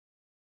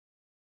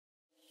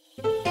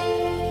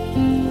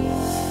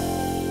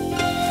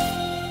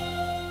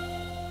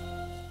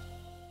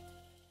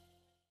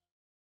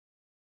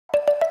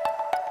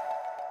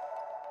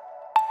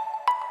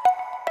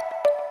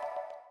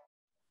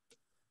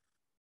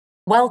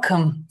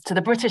Welcome to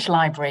the British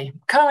Library,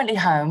 currently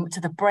home to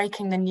the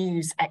Breaking the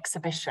News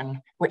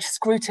exhibition, which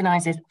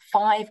scrutinises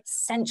 5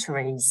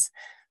 centuries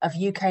of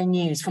UK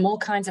news from all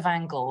kinds of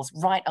angles,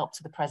 right up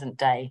to the present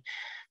day.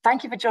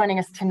 Thank you for joining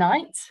us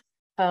tonight.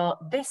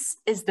 This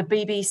is the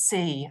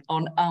BBC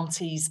on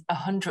Auntie's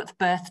 100th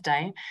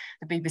birthday.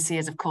 The BBC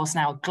is, of course,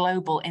 now a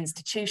global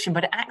institution,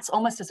 but it acts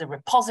almost as a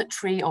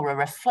repository or a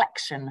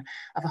reflection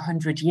of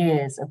 100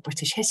 years of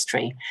British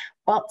history.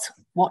 But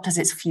what does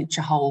its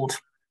future hold?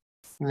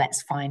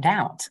 Let's find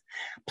out.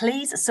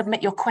 Please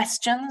submit your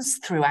questions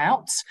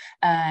throughout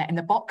in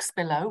the box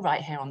below, right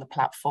here on the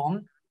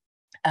platform.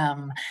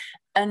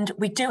 And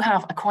we do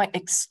have a quite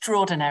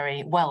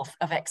extraordinary wealth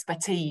of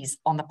expertise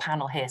on the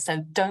panel here, so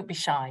don't be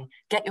shy.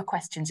 Get your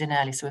questions in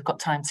early so we've got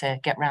time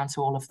to get round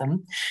to all of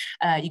them.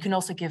 You can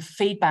also give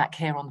feedback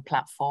here on the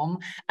platform,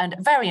 and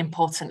very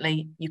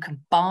importantly, you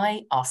can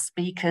buy our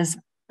speakers'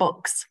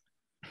 books.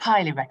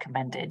 Highly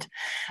recommended.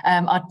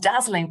 Our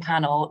dazzling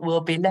panel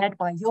will be led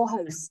by your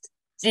host,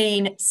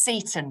 Jean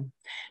Seaton.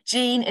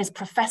 Jean is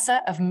Professor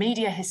of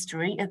Media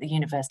History at the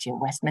University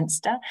of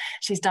Westminster.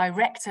 She's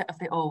Director of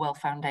the Orwell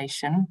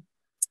Foundation,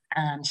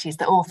 and she's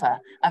the author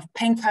of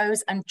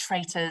Pinkos and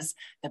Traitors,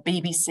 the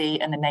BBC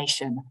and the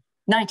Nation,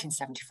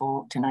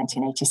 1974 to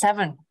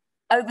 1987.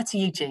 Over to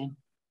you, Jean.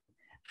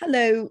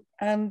 Hello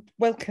and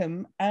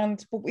welcome.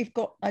 And what we've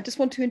got, I just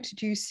want to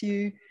introduce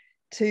you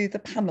to the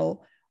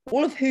panel,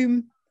 all of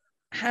whom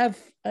have,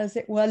 as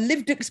it were,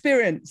 lived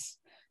experience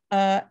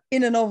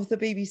in and of the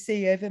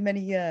BBC over many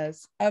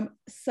years.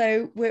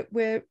 So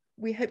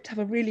we hope to have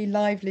a really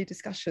lively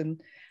discussion,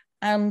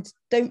 and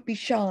don't be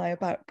shy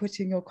about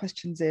putting your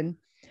questions in,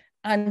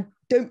 and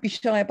don't be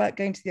shy about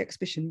going to the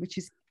exhibition, which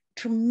is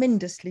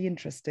tremendously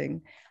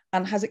interesting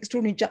and has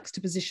extraordinary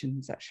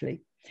juxtapositions,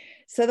 actually.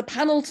 So the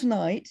panel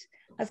tonight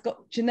has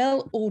got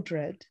Genelle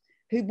Aldred,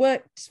 who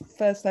worked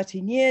for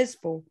 13 years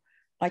for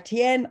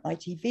ITN,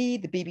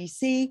 ITV, the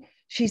BBC.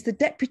 She's the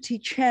Deputy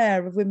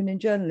Chair of Women in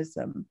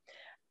Journalism.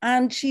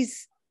 And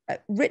she's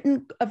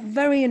written a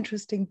very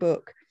interesting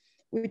book,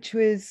 which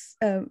was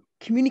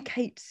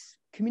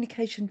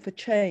Communication for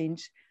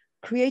Change,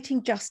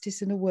 Creating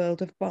Justice in a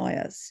World of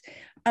Bias.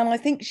 And I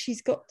think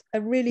she's got a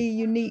really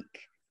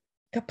unique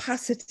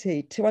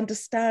capacity to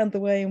understand the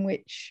way in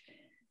which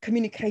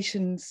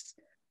communications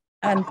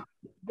and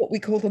what we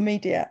call the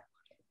media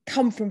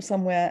come from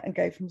somewhere and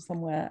go from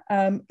somewhere.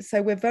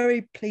 So we're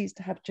very pleased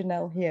to have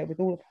Genelle here with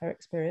all of her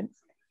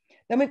experience.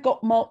 Then we've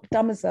got Mark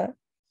Damazer,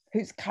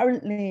 who's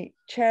currently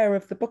chair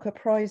of the Booker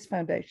Prize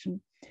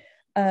Foundation.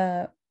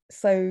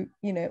 So,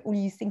 you know, all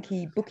you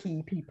thinky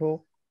booky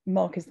people,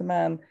 Mark is the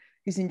man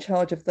who's in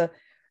charge of the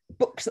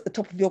books at the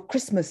top of your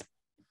Christmas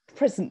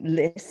present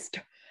list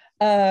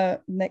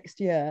next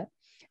year.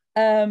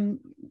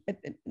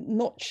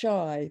 Not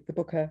shy, the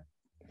Booker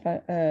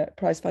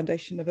Prize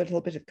Foundation, of a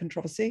little bit of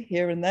controversy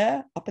here and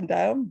there, up and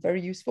down,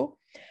 very useful.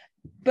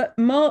 But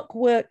Mark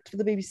worked for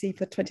the BBC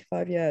for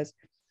 25 years.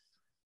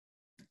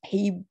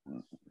 He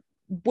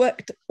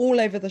worked all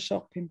over the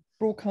shop in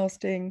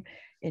broadcasting,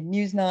 in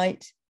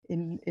Newsnight,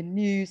 in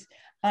news,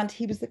 and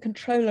he was the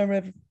controller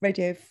of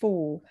Radio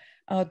 4,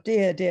 our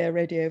dear, dear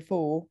Radio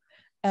 4,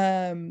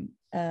 for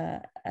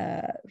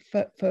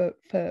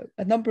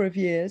a number of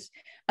years.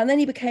 And then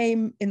he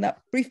became, in that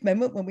brief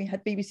moment when we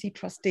had BBC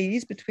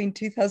Trustees between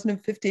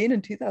 2015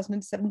 and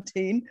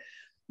 2017,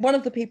 one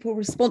of the people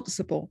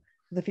responsible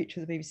for the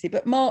future of the BBC.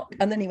 But Mark,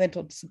 and then he went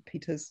on to St.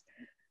 Peter's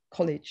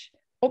College,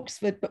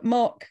 Oxford, but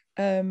Mark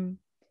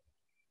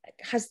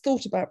has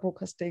thought about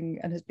broadcasting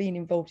and has been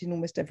involved in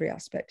almost every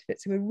aspect of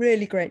it. So we're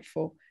really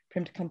grateful for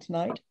him to come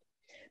tonight.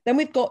 Then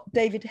we've got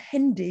David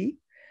Hendy,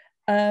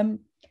 who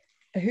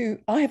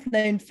I have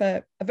known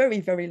for a very,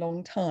 very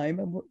long time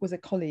and was a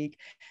colleague.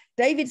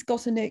 David's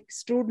got an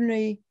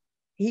extraordinary,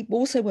 he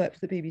also worked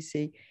for the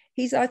BBC.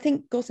 He's, I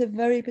think, got a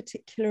very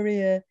particular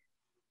ear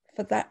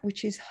for that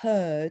which is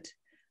heard.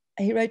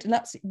 He wrote an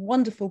absolutely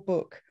wonderful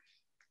book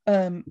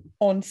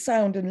on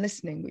sound and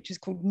listening, which is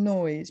called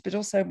Noise, but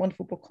also a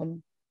wonderful book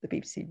on the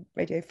BBC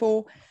Radio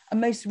 4, and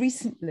most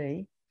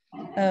recently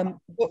a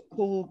book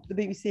called The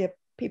BBC of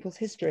People's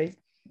History,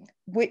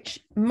 which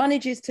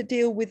manages to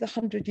deal with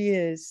 100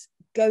 years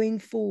going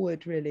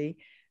forward, really.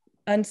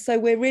 And so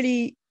we're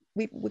going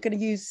to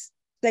use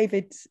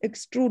David's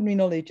extraordinary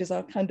knowledge as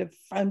our kind of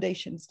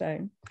foundation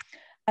stone.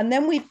 And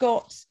then we've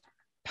got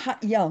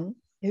Pat Young,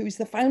 who's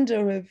the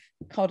founder of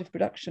Cardiff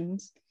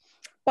Productions,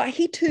 but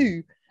he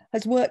too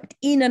has worked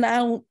in and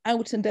out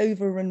and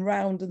over and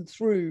round and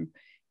through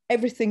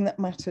everything that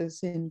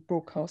matters in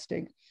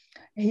broadcasting.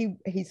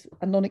 He's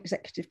a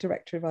non-executive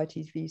director of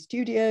ITV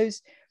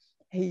Studios.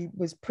 He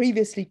was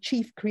previously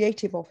chief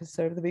creative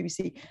officer of the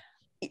BBC,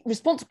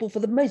 responsible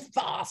for the most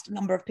vast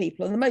number of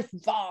people and the most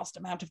vast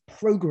amount of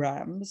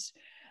programmes.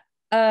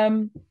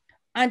 And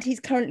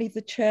he's currently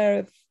the chair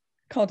of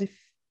Cardiff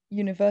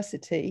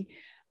University.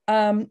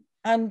 And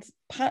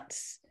Pat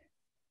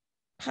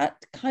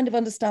kind of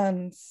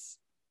understands,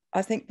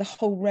 I think, the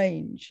whole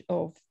range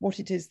of what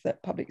it is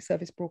that public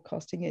service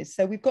broadcasting is.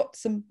 So we've got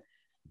some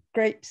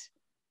great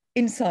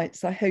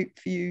insights, I hope,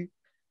 for you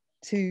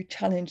to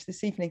challenge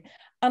this evening.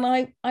 And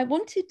I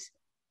wanted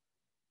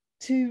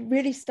to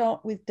really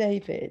start with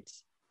David.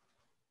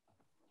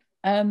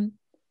 You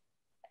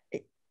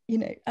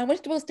know, I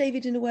wanted to ask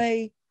David in a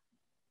way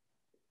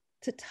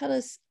to tell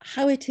us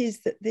how it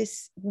is that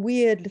this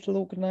weird little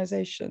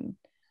organisation,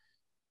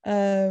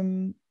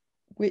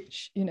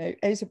 which, you know,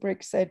 Asa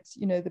Briggs said,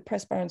 you know, the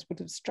press barons would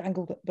have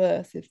strangled at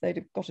birth if they'd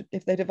have got it,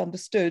 if they'd have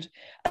understood,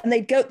 and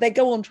they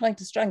go on trying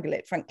to strangle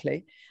it,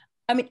 frankly.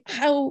 I mean,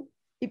 how,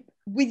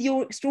 with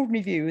your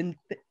extraordinary view, and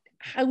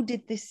how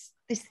did this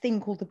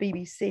thing called the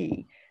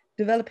BBC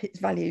develop its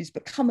values,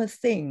 become a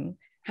thing?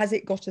 Has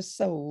it got a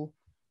soul?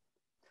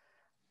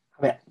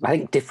 I mean, I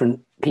think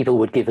different people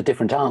would give a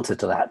different answer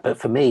to that, but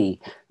for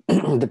me,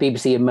 the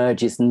BBC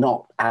emerges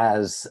not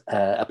as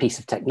a piece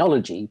of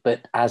technology,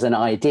 but as an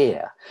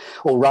idea,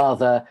 or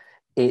rather,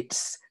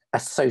 it's a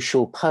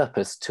social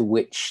purpose to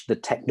which the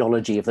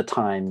technology of the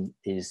time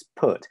is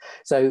put.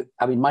 So,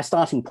 I mean, my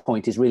starting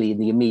point is really in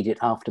the immediate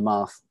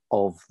aftermath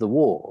of the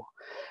war.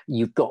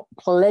 You've got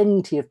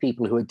plenty of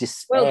people who are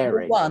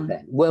despairing.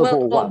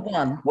 World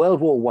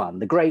War One,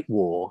 the Great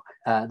War.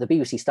 The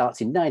BBC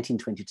starts in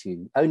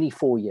 1922, only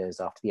 4 years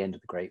after the end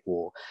of the Great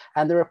War.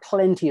 And there are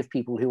plenty of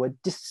people who are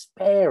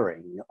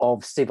despairing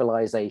of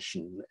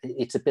civilization,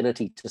 its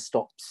ability to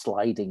stop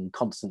sliding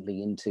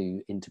constantly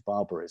into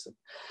barbarism.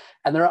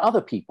 And there are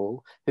other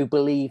people who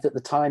believe that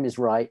the time is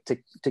right to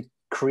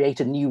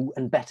create a new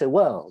and better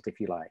world, if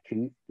you like,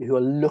 who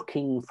are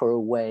looking for a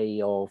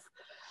way of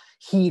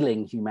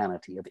healing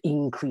humanity, of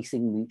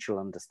increasing mutual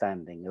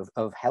understanding,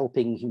 of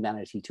helping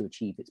humanity to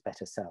achieve its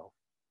better self.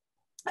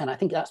 And I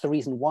think that's the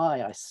reason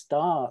why I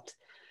start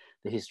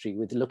the history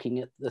with looking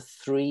at the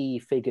three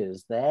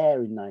figures there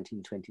in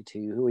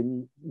 1922 who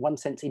in one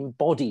sense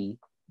embody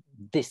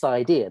this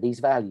idea, these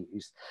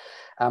values.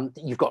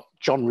 You've got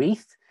John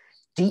Reith,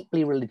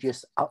 deeply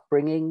religious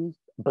upbringing,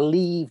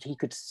 believed he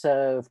could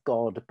serve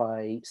God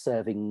by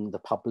serving the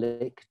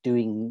public,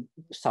 doing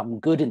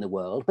some good in the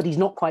world, but he's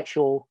not quite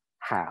sure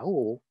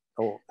how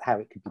or how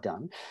it could be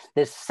done.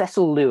 There's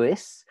Cecil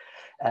Lewis,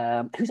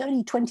 who's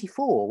only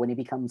 24 when he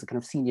becomes a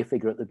kind of senior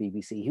figure at the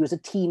BBC. He was a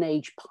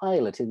teenage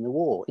pilot in the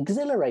war,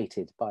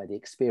 exhilarated by the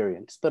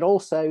experience, but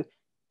also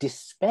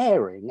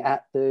despairing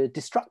at the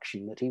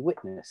destruction that he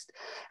witnessed.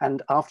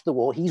 And after the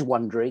war, he's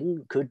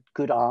wondering,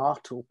 could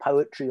art or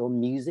poetry or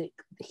music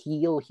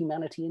heal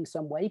humanity in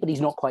some way? But he's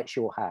not quite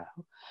sure how.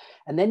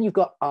 And then you've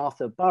got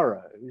Arthur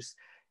Burrows,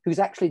 who's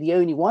actually the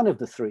only one of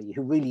the three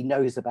who really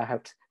knows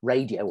about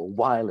radio, or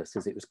wireless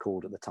as it was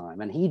called at the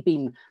time. And he'd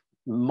been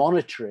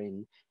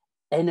monitoring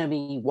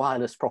enemy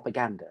wireless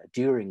propaganda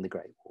during the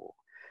Great War.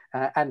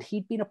 And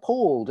he'd been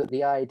appalled at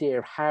the idea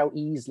of how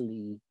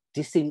easily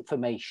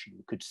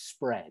disinformation could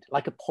spread,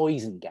 like a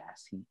poison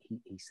gas,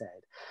 he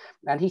said.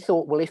 And he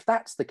thought, well, if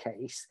that's the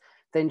case,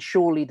 then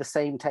surely the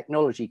same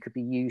technology could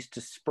be used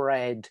to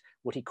spread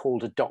what he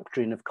called a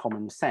doctrine of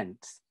common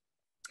sense.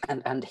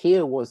 And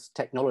here was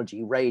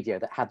technology, radio,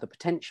 that had the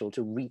potential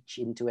to reach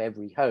into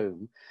every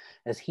home,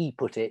 as he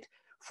put it,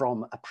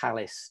 from a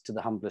palace to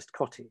the humblest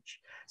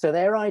cottage. So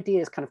their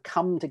ideas kind of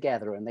come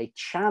together and they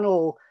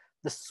channel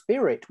the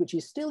spirit, which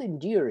is still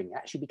enduring,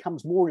 actually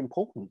becomes more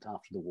important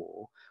after the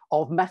war,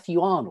 of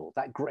Matthew Arnold,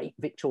 that great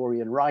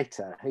Victorian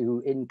writer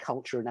who in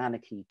Culture and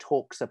Anarchy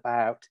talks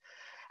about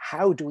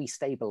how do we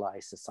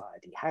stabilize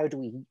society? How do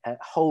we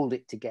hold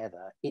it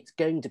together? It's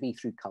going to be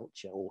through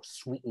culture, or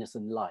sweetness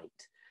and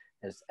light,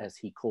 as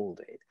he called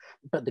it.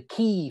 But the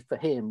key for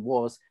him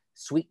was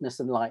sweetness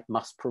and light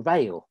must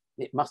prevail.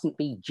 It mustn't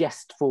be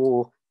just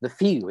for the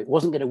few. It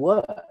wasn't going to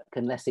work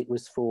unless it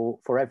was for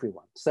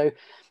everyone. So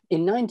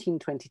in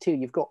 1922,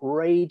 you've got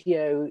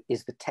radio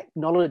is the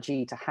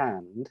technology to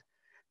hand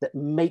that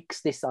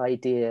makes this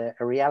idea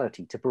a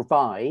reality, to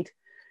provide,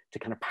 to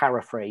kind of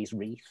paraphrase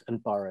Reith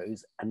and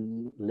Burrows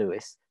and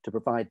Lewis, to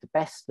provide the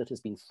best that has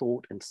been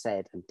thought and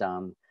said and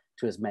done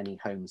to as many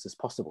homes as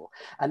possible.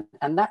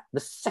 And that the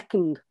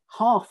second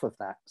half of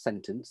that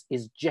sentence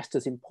is just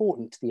as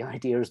important to the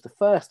idea as the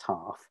first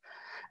half.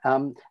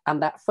 And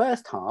that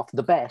first half,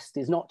 the best,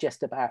 is not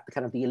just about the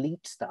kind of the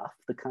elite stuff,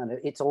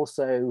 it's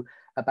also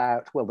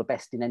about, well, the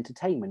best in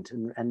entertainment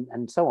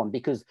and so on,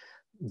 because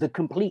the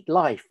complete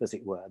life, as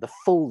it were, the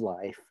full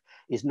life,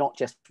 is not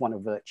just one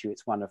of virtue,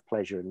 it's one of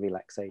pleasure and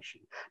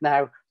relaxation.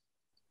 Now,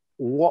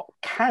 what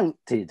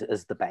counted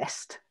as the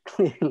best,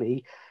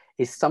 clearly,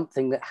 is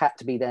something that had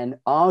to be then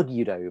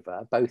argued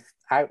over, both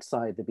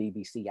outside the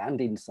BBC and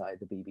inside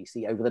the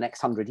BBC, over the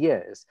next 100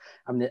 years.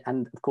 And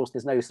of course,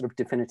 there's no sort of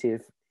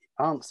definitive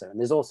answer. And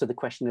there's also the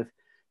question of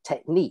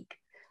technique.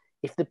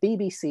 If the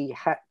BBC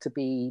had to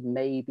be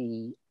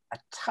maybe a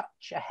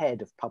touch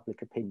ahead of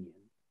public opinion,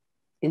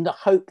 in the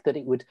hope that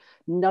it would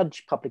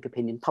nudge public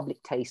opinion,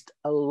 public taste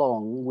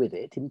along with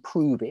it,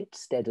 improve it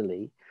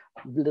steadily,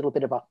 a little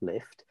bit of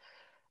uplift,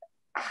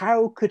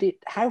 how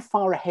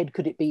far ahead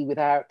could it be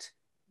without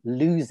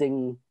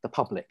losing the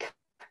public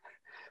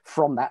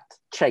from that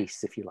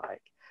chase, if you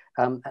like?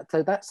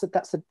 So that's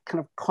a kind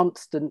of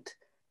constant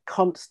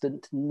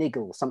constant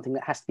niggle, something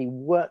that has to be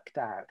worked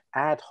out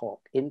ad hoc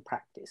in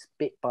practice,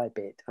 bit by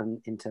bit,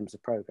 and in terms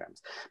of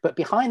programs. But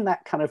behind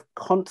that kind of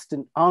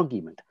constant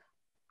argument,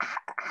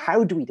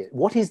 how do we do it?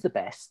 What is the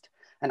best?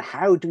 And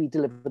how do we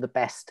deliver the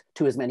best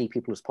to as many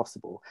people as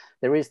possible?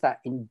 There is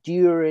that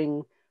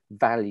enduring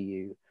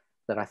value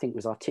that I think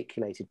was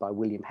articulated by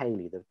William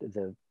Haley,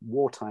 the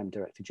wartime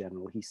Director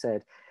General. He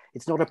said,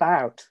 it's not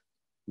about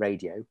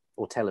radio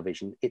or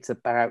television, it's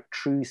about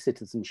true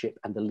citizenship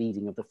and the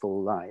leading of the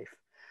full life.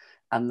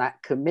 And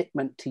that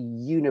commitment to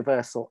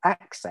universal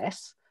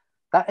access,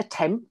 that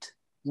attempt,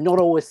 not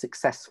always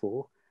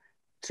successful,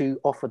 to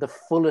offer the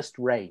fullest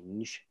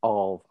range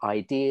of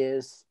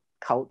ideas,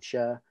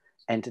 culture,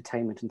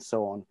 entertainment, and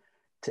so on,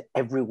 to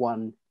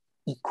everyone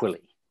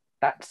equally.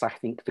 That's, I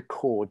think, the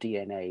core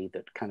DNA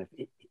that kind of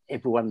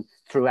everyone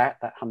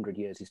throughout that 100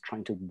 years is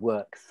trying to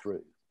work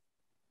through.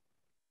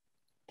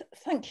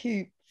 Thank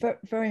you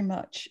very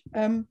much.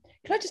 Can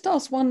I just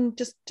ask one,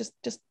 just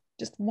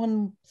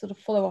one sort of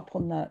follow up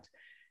on that?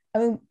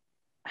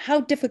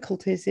 How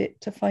difficult is it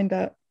to find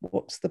out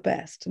what's the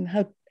best, and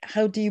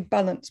how do you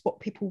balance what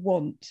people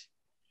want?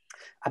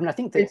 I mean, I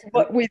think that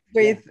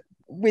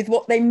with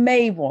what they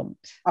may want.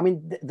 I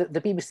mean,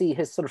 the BBC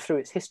has sort of through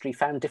its history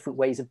found different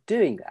ways of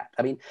doing that.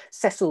 I mean,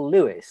 Cecil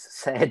Lewis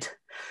said,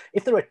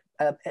 if there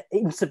are,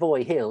 in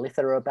Savoy Hill, if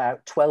there are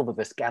about 12 of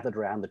us gathered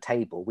around the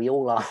table, we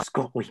all ask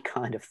what we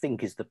kind of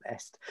think is the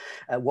best,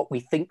 what we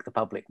think the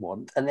public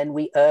want, and then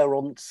we err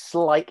on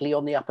slightly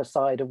on the upper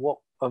side of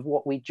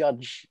what we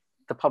judge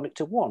the public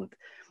to want.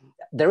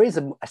 There is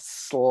a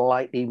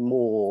slightly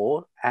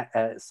more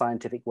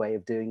scientific way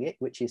of doing it,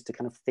 which is to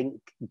kind of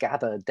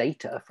gather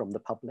data from the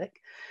public.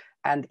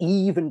 And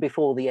even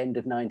before the end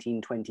of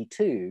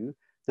 1922,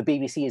 the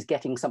BBC is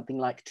getting something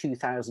like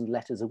 2,000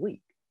 letters a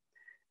week.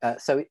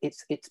 So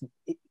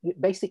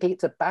basically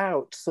it's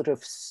about sort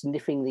of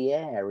sniffing the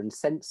air and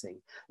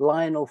sensing.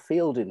 Lionel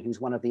Fielden, who's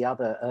one of the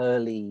other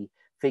early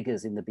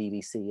figures in the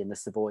BBC in the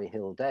Savoy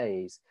Hill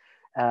days,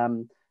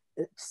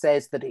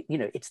 says that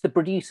it's the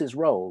producer's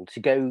role to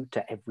go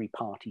to every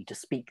party, to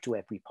speak to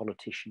every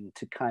politician,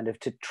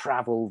 to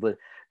travel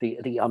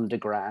the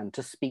underground,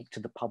 to speak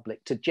to the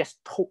public, to just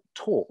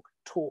talk,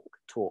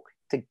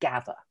 to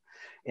gather,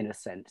 in a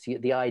sense.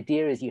 The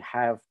idea is you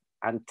have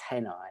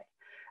antennae.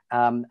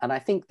 And I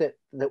think that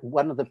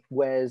one of the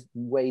ways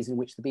in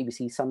which the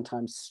BBC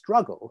sometimes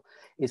struggle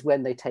is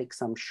when they take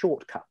some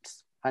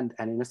shortcuts. And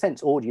in a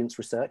sense, audience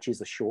research is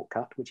a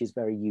shortcut, which is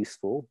very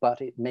useful,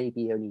 but it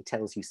maybe only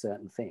tells you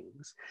certain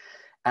things.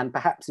 And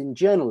perhaps in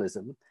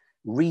journalism,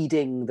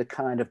 reading the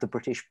kind of the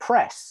British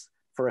press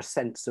for a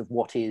sense of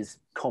what is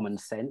common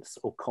sense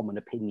or common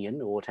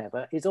opinion or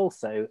whatever is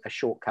also a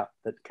shortcut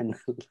that can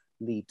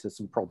lead to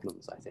some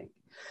problems, I think.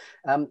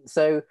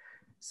 So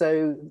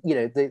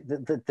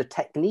the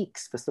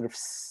techniques for sort of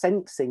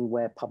sensing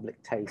where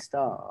public taste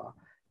are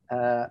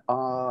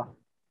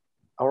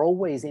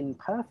always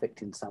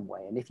imperfect in some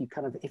way. And if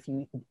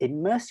you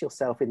immerse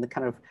yourself in the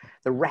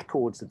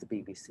records of the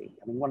BBC,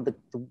 I mean,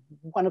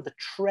 one of the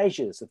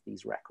treasures of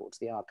these records,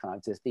 the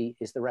archives, is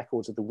the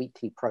records of the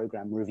weekly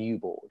programme review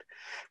board,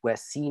 where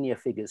senior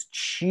figures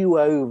chew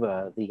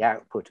over the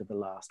output of the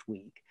last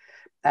week.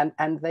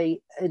 And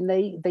they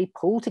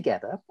pull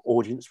together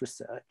audience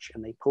research,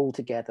 and they pull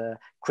together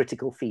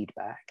critical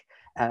feedback,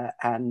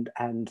 and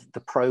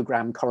the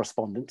programme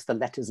correspondence, the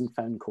letters and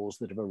phone calls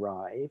that have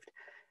arrived.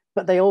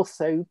 But they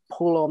also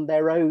pull on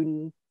their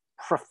own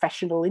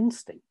professional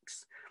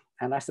instincts.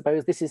 And I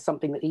suppose this is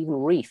something that even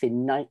Reith,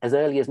 as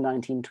early as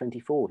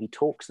 1924, he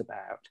talks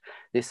about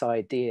this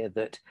idea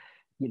that,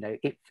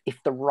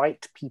 if the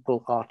right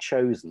people are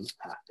chosen,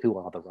 who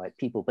are the right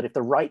people, but if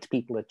the right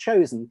people are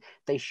chosen,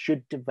 they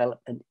should develop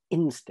an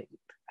instinct,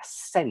 a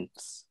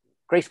sense.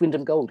 Grace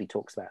Wyndham-Goldie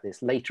talks about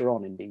this later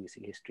on in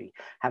BBC history,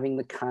 having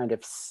the kind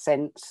of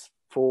sense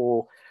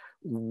for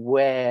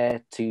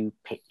where to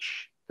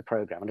pitch the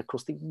programme. And of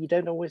course, you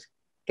don't always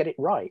get it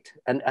right.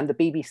 And the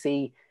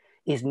BBC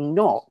is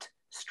not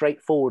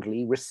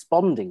straightforwardly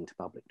responding to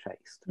public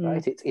taste,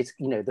 right?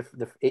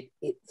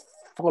 It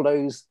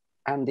follows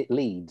and it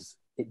leads.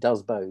 It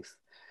does both.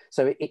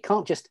 So it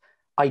can't just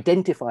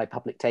identify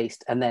public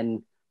taste and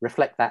then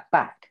reflect that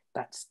back.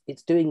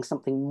 It's doing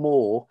something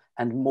more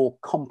and more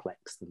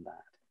complex than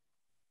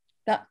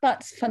that.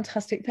 That's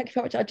fantastic. Thank you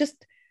very much.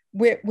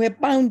 We're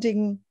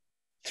bounding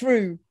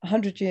through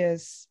 100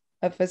 years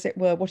of, as it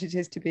were, what it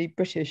is to be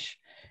British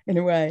in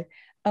a way.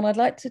 And I'd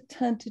like to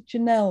turn to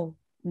Genelle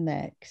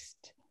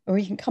next, or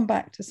we can come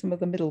back to some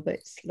of the middle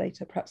bits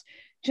later, perhaps.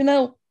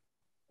 Genelle,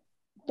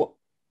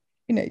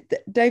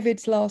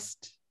 David's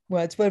last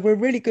words were a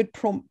really good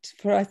prompt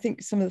for, I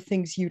think, some of the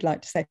things you'd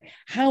like to say.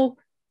 How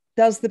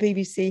does the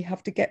BBC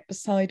have to get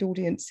beside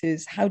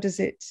audiences?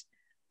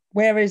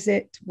 Where is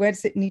it? Where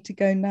does it need to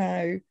go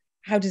now?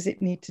 How does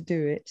it need to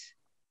do it?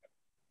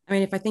 I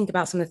mean, if I think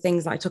about some of the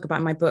things that I talk about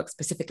in my book,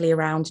 specifically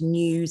around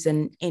news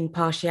and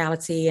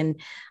impartiality, and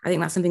I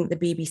think that's something that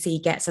the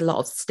BBC gets a lot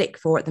of stick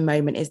for at the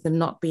moment, is them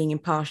not being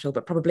impartial.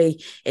 But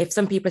probably if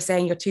some people are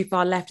saying you're too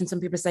far left and some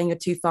people are saying you're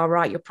too far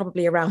right, you're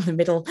probably around the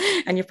middle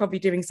and you're probably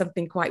doing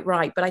something quite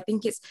right. But I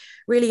think it's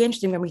really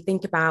interesting when we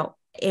think about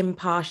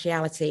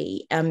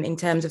impartiality in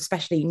terms of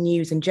especially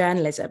news and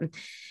journalism,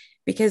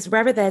 because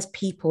wherever there's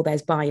people,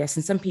 there's bias.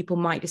 And some people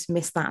might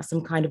dismiss that as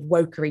some kind of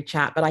wokery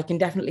chat, but I can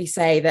definitely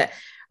say that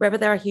wherever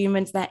there are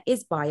humans, there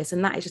is bias.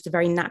 And that is just a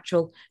very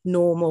natural,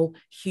 normal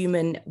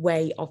human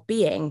way of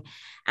being.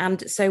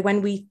 And so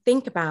when we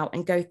think about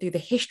and go through the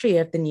history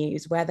of the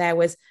news, where there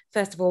was,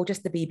 first of all,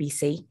 just the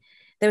BBC,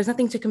 there was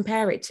nothing to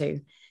compare it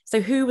to.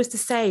 So who was to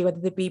say whether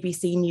the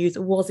BBC News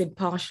was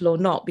impartial or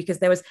not? Because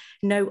there was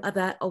no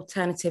other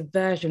alternative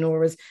version,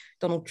 or as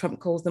Donald Trump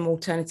calls them,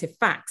 alternative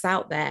facts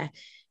out there.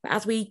 But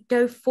as we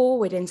go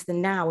forward into the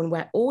now and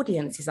where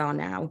audiences are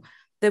now,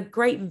 the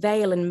great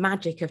veil and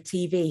magic of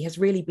TV has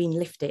really been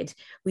lifted.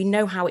 We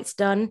know how it's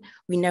done.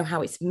 We know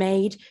how it's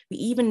made. We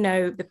even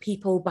know the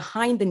people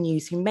behind the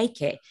news who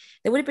make it.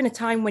 There would have been a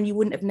time when you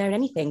wouldn't have known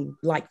anything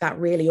like that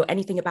really, or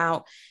anything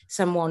about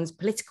someone's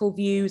political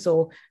views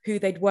or who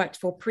they'd worked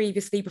for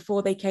previously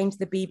before they came to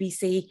the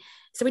BBC.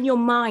 So in your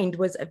mind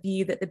was a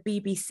view that the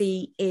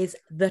BBC is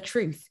the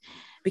truth,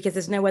 because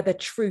there's no other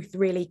truth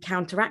really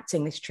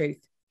counteracting this truth.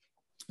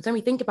 So when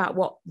we think about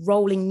what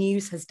rolling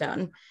news has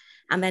done,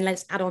 and then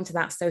let's add on to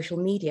that social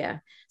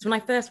media. So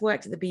when I first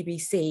worked at the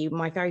BBC,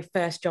 my very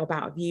first job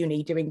out of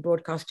uni doing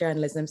broadcast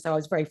journalism, so I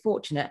was very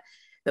fortunate,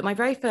 but my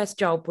very first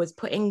job was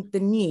putting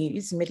the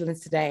news, Midlands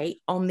Today,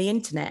 on the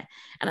internet.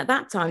 And at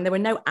that time, there were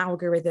no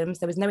algorithms,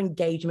 there was no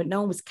engagement,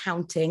 no one was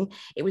counting.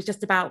 It was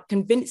just about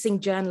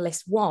convincing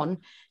journalists, one,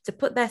 to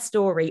put their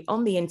story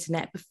on the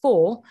internet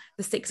before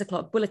the 6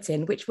 o'clock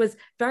bulletin, which was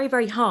very,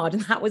 very hard.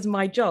 And that was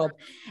my job.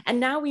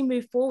 And now we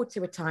move forward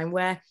to a time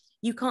where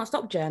you can't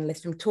stop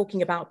journalists from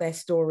talking about their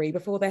story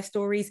before their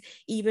story's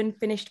even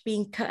finished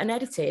being cut and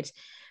edited.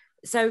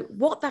 So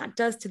what that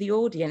does to the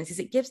audience is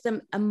it gives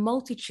them a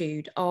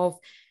multitude of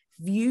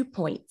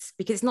viewpoints,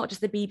 because it's not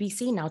just the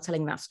BBC now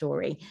telling that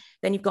story.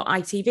 Then you've got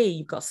ITV,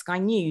 you've got Sky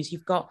News,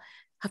 you've got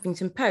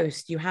Huffington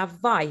Post, you have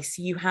Vice,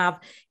 you have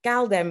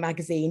Galdem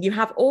magazine, you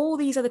have all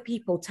these other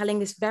people telling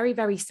this very,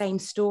 very same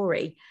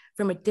story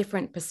from a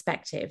different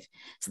perspective.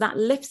 So that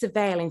lifts the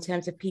veil in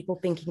terms of people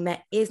thinking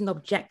there is an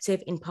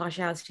objective,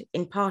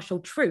 impartial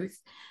truth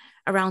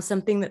around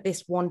something that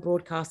this one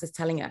broadcaster is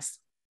telling us.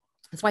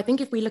 So I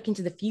think if we look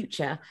into the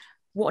future,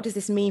 what does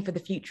this mean for the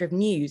future of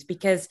news?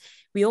 Because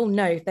we all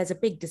know if there's a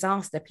big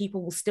disaster,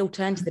 people will still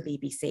turn to the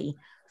BBC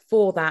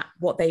for that,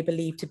 what they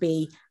believe to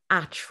be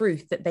our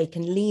truth that they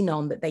can lean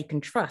on, that they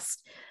can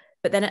trust.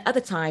 But then at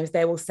other times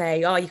they will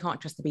say, oh, you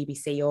can't trust the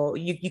BBC, or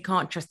you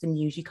can't trust the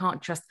news, you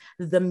can't trust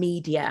the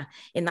media,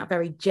 in that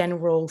very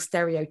general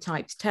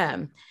stereotyped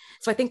term.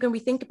 So I think when we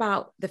think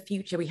about the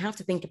future, we have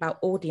to think about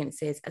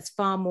audiences as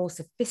far more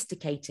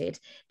sophisticated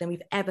than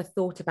we've ever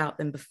thought about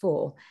them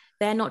before.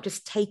 They're not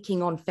just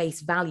taking on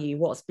face value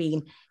what's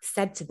being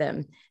said to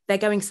them. They're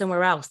going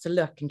somewhere else to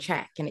look and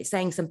check, and it's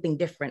saying something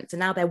different. So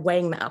now they're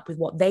weighing that up with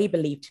what they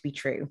believe to be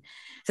true.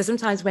 So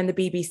sometimes when the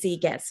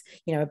BBC gets,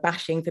 a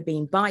bashing for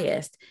being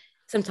biased,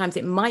 sometimes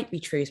it might be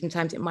true,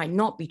 sometimes it might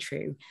not be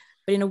true.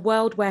 But in a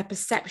world where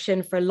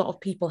perception for a lot of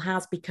people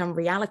has become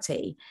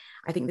reality,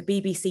 I think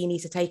the BBC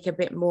needs to take a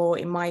bit more,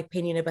 in my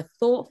opinion, of a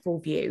thoughtful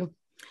view.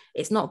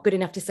 It's not good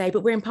enough to say,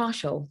 but we're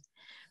impartial,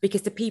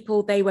 because the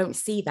people, they won't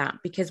see that,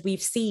 because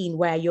we've seen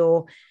where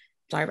your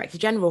Director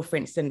General, for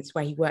instance,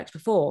 where he worked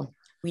before,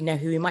 we know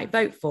who we might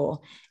vote for.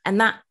 And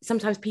that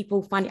sometimes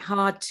people find it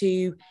hard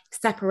to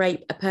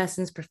separate a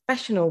person's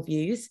professional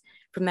views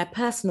from their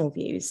personal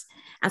views.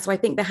 And so I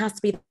think there has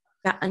to be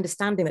that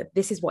understanding that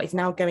this is what is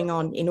now going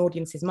on in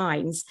audiences'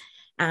 minds,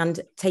 and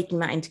taking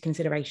that into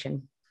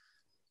consideration.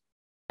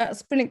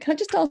 That's brilliant. Can I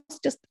just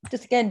ask,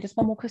 just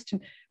one more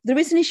question? There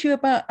is an issue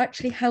about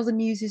actually how the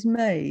news is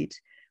made,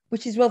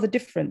 which is rather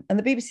different. And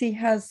the BBC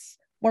has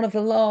one of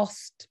the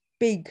last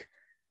big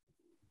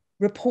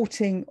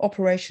reporting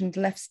operations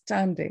left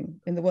standing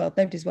in the world.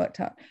 Nobody's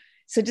worked out.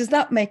 So does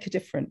that make a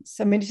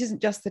difference? I mean, it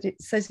isn't just that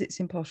it says it's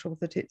impartial,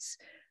 but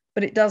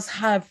it does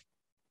have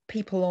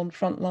people on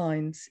front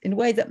lines in a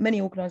way that many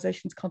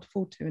organisations can't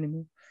afford to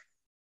anymore.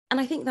 And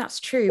I think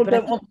that's true.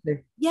 But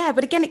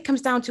but again, it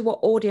comes down to what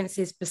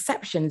audiences'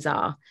 perceptions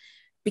are,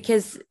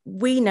 because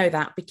we know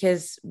that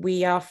because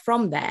we are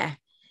from there.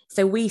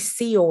 So we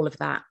see all of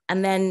that.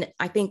 And then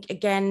I think,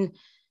 again,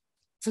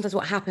 sometimes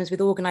what happens with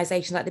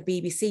organisations like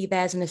the BBC,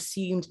 there's an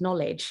assumed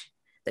knowledge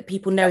that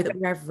people know that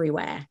we're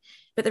everywhere.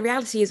 But the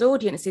reality is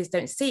audiences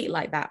don't see it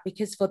like that,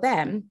 because for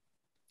them,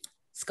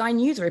 Sky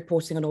News are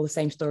reporting on all the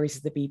same stories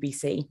as the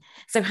BBC.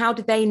 So how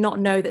did they not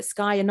know that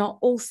Sky are not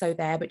also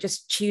there, but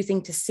just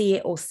choosing to see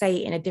it or say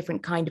it in a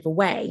different kind of a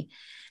way?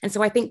 And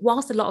so I think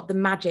whilst a lot of the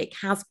magic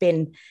has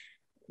been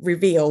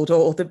revealed,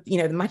 or the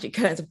magic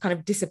curtains have kind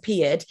of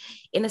disappeared,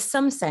 in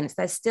some sense,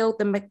 there's still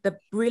the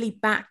really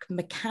back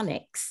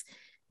mechanics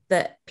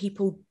that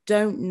people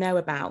don't know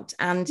about.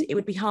 And it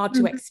would be hard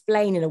to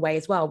explain in a way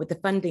as well with the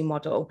funding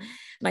model.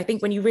 And I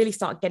think when you really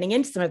start getting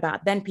into some of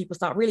that, then people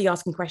start really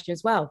asking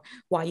questions, well,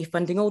 why are you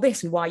funding all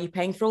this? And why are you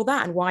paying for all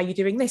that? And why are you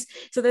doing this?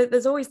 So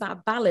there's always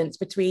that balance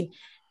between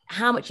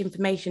how much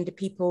information do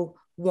people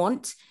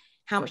want,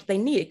 how much they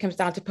need. It comes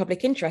down to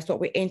public interest.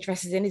 What we're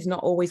interested in is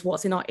not always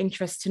what's in our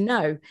interest to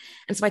know.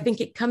 And so I think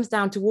it comes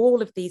down to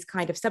all of these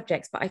kind of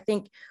subjects. But I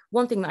think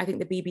one thing that I think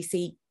the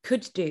BBC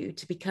could do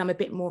to become a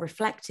bit more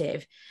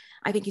reflective,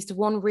 I think, is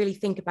to really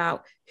think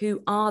about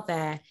who are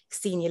their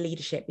senior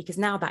leadership, because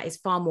now that is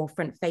far more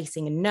front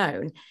facing and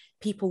known.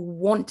 People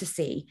want to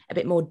see a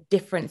bit more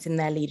difference in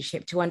their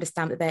leadership, to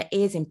understand that there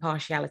is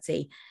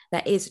impartiality,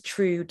 there is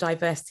true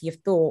diversity of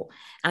thought,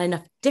 and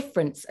enough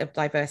difference of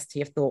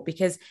diversity of thought.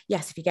 Because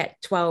yes, if you get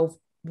 12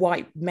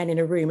 white men in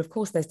a room, of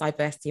course there's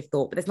diversity of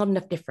thought, but there's not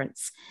enough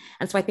difference.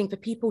 And so I think for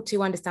people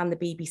to understand the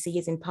BBC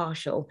is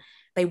impartial,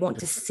 they want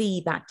to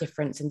see that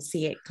difference and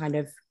see it kind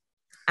of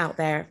out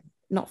there,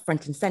 not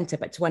front and center,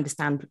 but to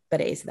understand that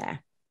it is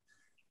there.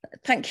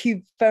 Thank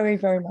you very,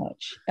 very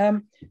much.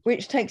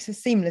 Which takes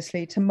us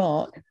seamlessly to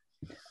Mark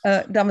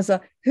Damazer,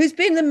 who's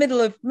been in the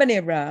middle of many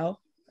a row.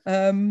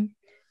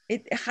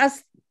 It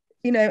has,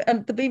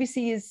 and the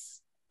BBC is,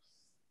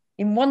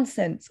 in one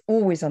sense,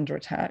 always under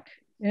attack.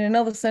 In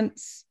another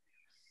sense,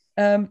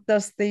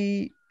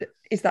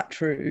 is that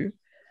true?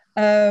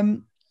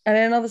 And in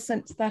another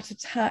sense, that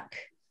attack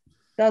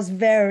does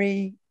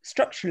vary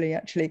structurally,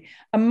 actually.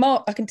 And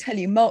Mark, I can tell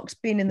you, Mark's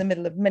been in the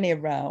middle of many a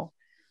row.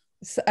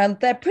 And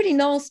they're pretty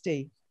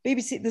nasty.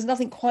 BBC, there's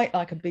nothing quite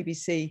like a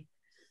BBC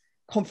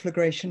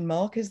conflagration,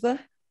 Mark, is there?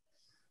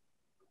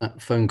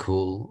 That phone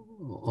call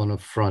on a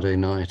Friday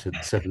night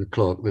at 7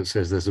 o'clock that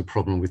says there's a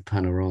problem with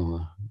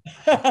Panorama.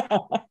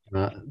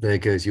 There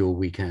goes your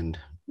weekend,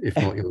 if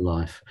not your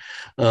life.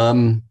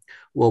 Well,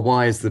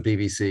 why is the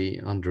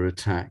BBC under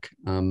attack?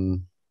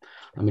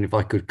 If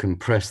I could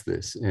compress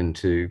this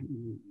into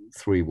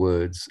 3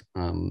 words,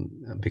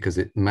 because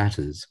it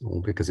matters,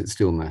 or because it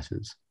still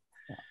matters.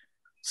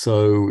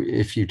 So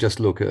if you just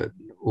look at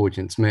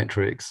audience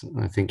metrics,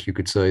 I think you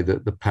could say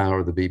that the power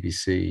of the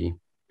BBC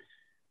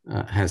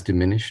has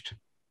diminished,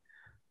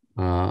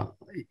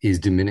 is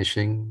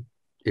diminishing.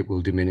 It will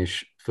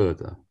diminish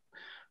further.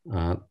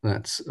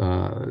 That's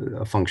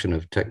a function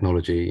of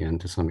technology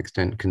and, to some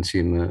extent,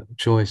 consumer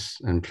choice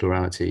and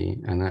plurality,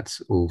 and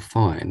that's all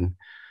fine.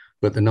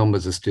 But the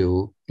numbers are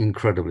still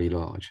incredibly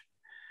large.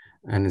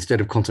 And instead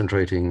of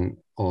concentrating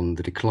on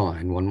the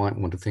decline, one might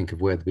want to think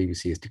of where the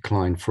BBC has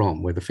declined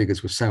from, where the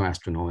figures were so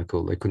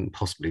astronomical they couldn't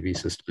possibly be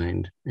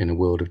sustained in a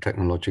world of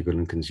technological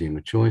and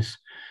consumer choice.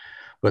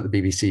 But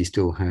the BBC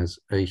still has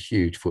a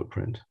huge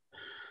footprint.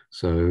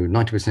 So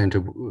 90%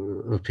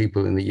 of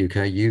people in the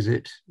UK use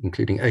it,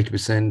 including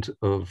 80%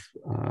 of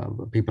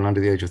people under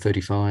the age of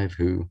 35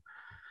 who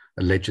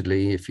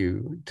allegedly, if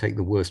you take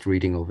the worst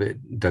reading of it,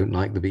 don't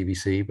like the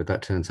BBC, but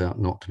that turns out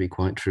not to be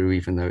quite true,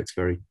 even though it's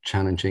very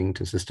challenging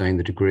to sustain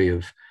the degree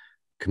of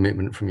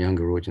commitment from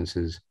younger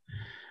audiences.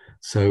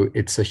 So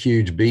it's a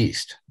huge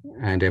beast,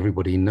 and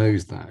everybody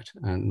knows that,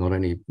 and not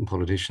only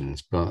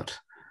politicians, but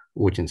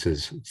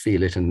audiences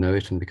feel it and know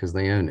it, and because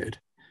they own it.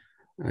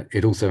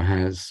 It also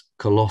has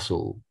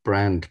colossal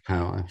brand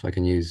power, if I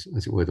can use,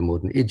 as it were, the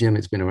modern idiom.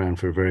 It's been around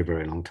for a very,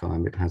 very long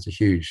time. It has a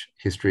huge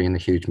history and a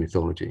huge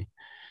mythology.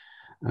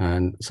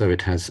 And so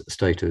it has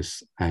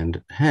status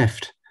and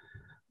heft,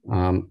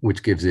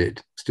 which gives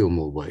it still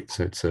more weight,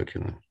 so it's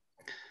circular.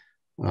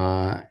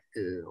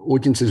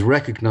 Audiences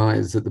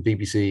recognize that the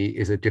BBC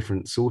is a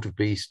different sort of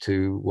beast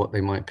to what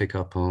they might pick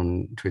up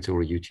on Twitter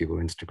or YouTube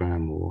or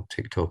Instagram or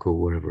TikTok or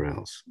wherever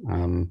else.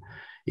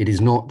 It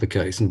is not the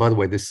case, and by the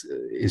way, this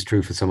is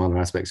true for some other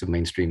aspects of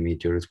mainstream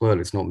media as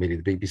well. It's not merely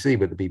the BBC,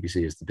 but the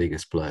BBC is the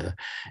biggest player.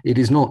 It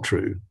is not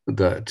true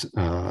that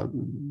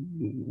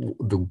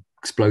the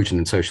explosion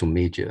in social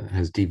media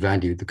has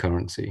devalued the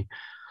currency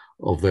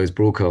of those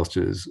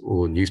broadcasters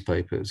or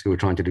newspapers who are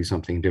trying to do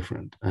something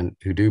different and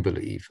who do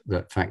believe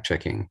that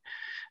fact-checking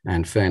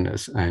and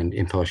fairness and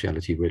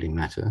impartiality really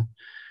matter.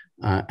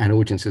 And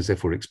audiences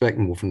therefore expect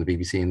more from the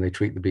BBC, and they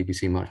treat the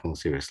BBC much more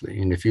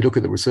seriously. And if you look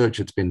at the research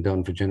that's been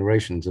done for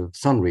generations of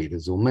Sun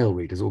readers or Mail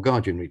readers or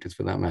Guardian readers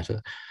for that matter,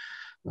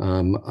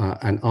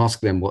 and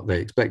ask them what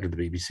they expect of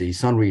the BBC,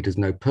 Sun readers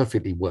know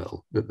perfectly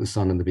well that the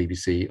Sun and the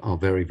BBC are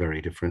very,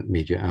 very different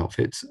media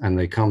outfits, and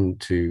they come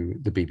to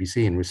the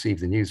BBC and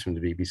receive the news from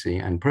the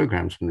BBC and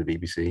programmes from the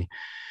BBC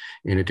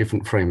in a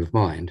different frame of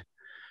mind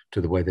to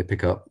the way they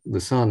pick up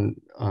the Sun,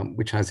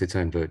 which has its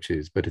own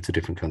virtues, but it's a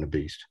different kind of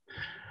beast.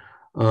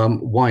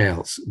 Why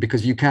else?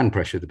 Because you can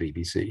pressure the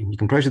BBC. You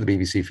can pressure the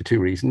BBC for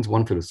 2 reasons,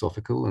 one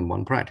philosophical and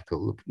one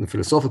practical. The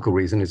philosophical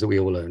reason is that we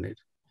all own it,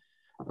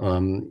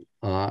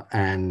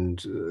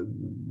 and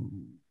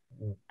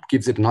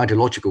gives it an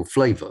ideological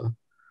flavour,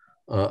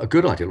 a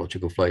good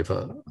ideological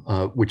flavour,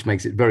 which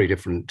makes it very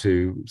different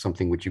to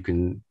something which you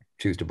can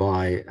choose to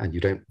buy and you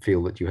don't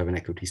feel that you have an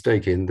equity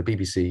stake in. The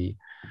BBC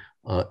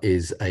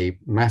is a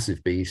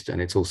massive beast,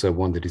 and it's also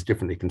one that is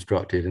differently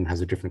constructed and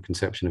has a different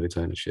conception of its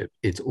ownership.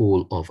 It's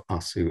all of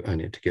us who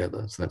own it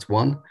together. So that's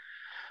one.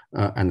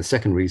 And the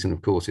second reason,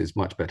 of course, is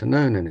much better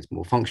known and is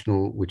more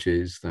functional, which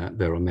is that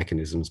there are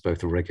mechanisms,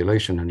 both of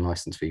regulation and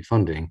license fee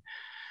funding,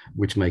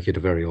 which make it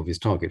a very obvious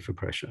target for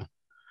pressure.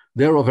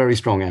 There are very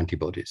strong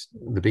antibodies.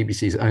 The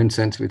BBC's own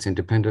sense of its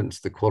independence,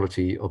 the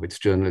quality of its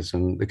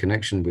journalism, the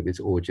connection with its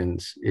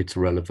audience, its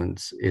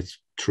relevance, its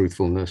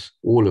truthfulness,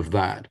 all of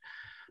that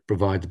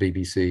provide the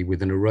BBC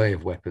with an array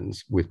of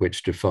weapons with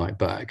which to fight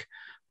back.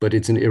 But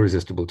it's an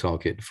irresistible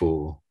target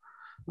for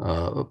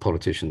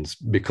politicians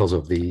because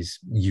of these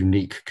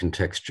unique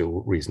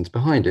contextual reasons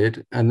behind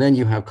it. And then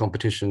you have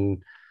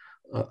competition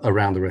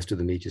around the rest of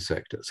the media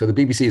sector. So the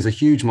BBC is a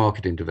huge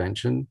market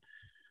intervention.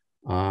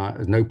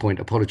 There's no point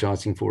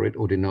apologizing for it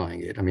or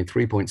denying it. I mean,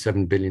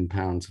 £3.7 billion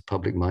of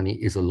public money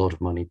is a lot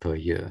of money per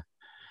year.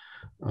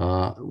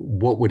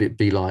 What would it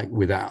be like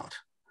without?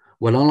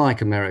 Well,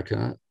 unlike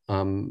America,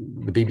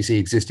 the BBC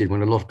existed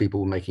when a lot of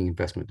people were making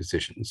investment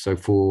decisions. So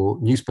for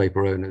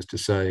newspaper owners to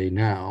say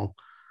now,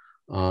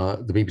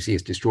 the BBC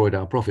has destroyed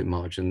our profit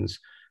margins,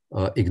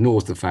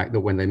 ignores the fact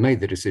that when they made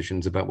the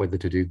decisions about whether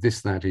to do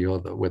this, that, or the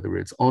other, whether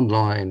it's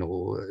online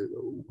or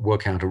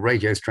work out a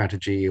radio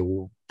strategy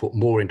or put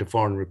more into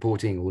foreign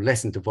reporting or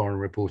less into foreign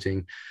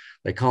reporting,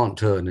 they can't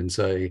turn and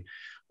say,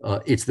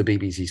 it's the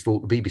BBC's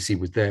fault. The BBC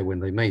was there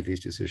when they made these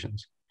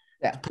decisions.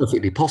 Yeah. It's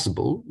perfectly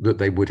possible that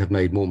they would have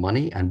made more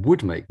money and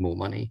would make more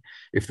money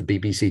if the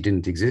BBC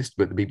didn't exist,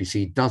 but the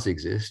BBC does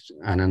exist.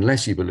 And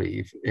unless you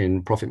believe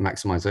in profit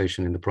maximization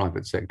in the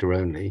private sector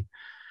only,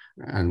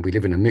 and we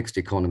live in a mixed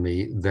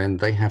economy, then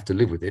they have to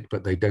live with it,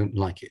 but they don't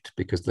like it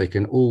because they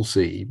can all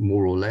see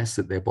more or less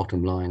that their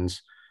bottom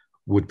lines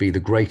would be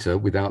the greater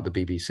without the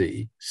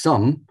BBC.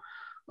 Some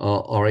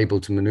are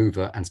able to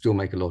maneuver and still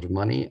make a lot of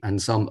money, and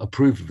some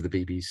approve of the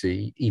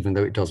BBC, even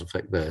though it does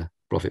affect their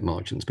profit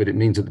margins. But it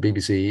means that the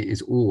BBC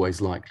is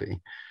always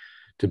likely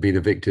to be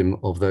the victim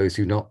of those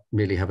who not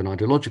merely have an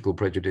ideological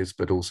prejudice,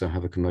 but also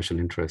have a commercial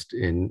interest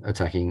in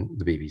attacking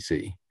the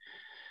BBC.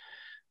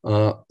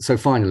 So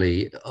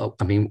finally,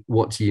 I mean,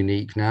 what's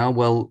unique now?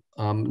 Well,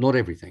 not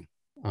everything.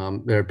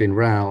 There have been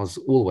rows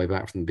all the way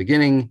back from the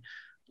beginning,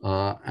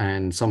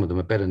 and some of them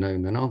are better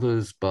known than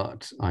others,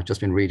 but I've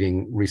just been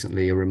reading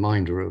recently a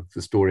reminder of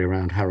the story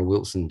around Harold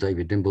Wilson,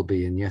 David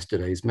Dimbleby in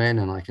yesterday's Men,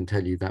 and I can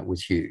tell you that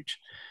was huge.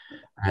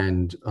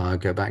 And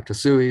go back to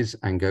Suez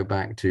and go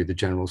back to the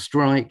general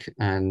strike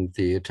and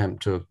the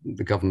attempt of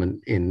the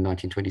government in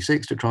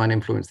 1926 to try and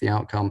influence the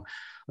outcome.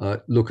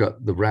 Look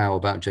at the row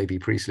about J.B.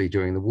 Priestley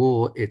during the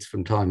war. It's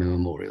from time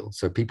immemorial.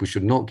 So people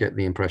should not get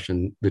the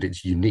impression that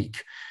it's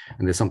unique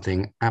and there's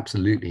something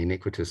absolutely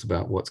iniquitous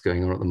about what's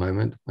going on at the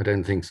moment. I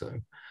don't think so.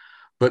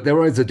 But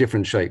there is a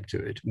different shape to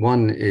it.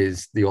 One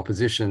is the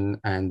opposition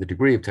and the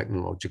degree of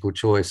technological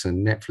choice,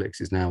 and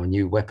Netflix is now a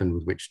new weapon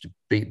with which to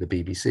beat the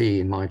BBC,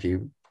 in my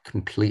view.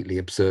 Completely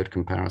absurd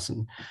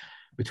comparison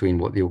between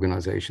what the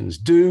organizations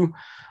do,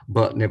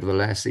 but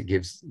nevertheless it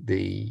gives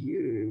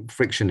the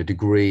friction a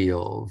degree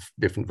of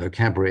different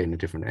vocabulary and a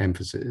different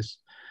emphasis.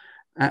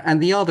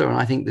 And the other, and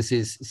I think this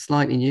is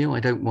slightly new, I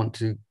don't want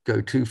to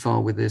go too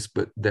far with this,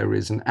 but there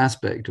is an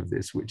aspect of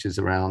this which is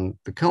around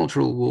the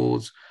cultural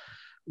wars,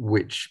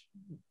 which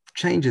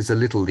changes a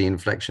little the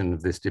inflection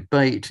of this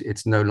debate.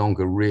 It's no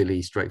longer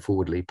really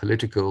straightforwardly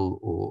political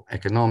or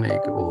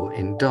economic or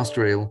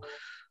industrial,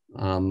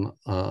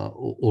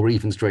 or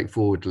even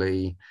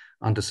straightforwardly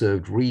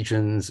underserved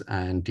regions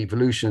and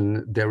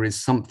devolution. There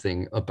is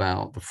something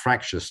about the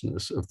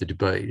fractiousness of the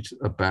debate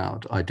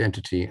about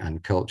identity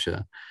and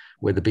culture,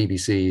 where the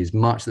BBC is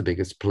much the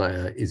biggest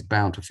player, is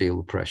bound to feel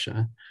the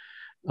pressure.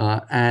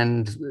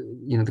 And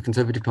you know, the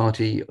Conservative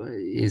Party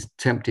is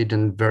tempted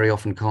and very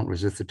often can't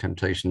resist the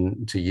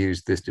temptation to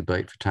use this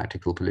debate for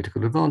tactical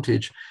political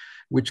advantage,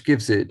 which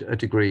gives it a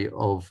degree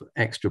of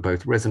extra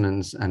both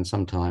resonance and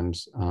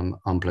sometimes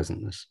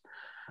unpleasantness.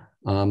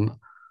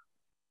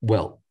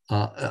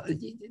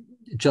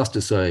 Just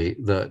to say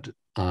that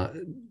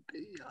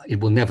it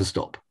will never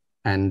stop.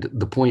 And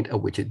the point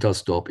at which it does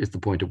stop is the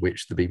point at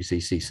which the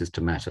BBC ceases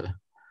to matter,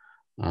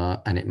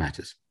 and it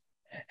matters.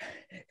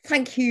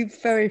 Thank you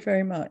very,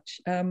 very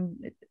much.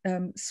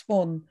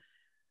 Swan,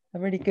 a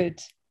really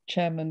good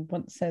chairman,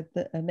 once said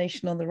that a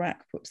nation on the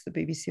rack puts the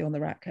BBC on the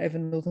rack over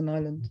Northern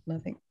Ireland, and I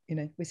think, you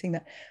know, we're seeing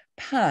that.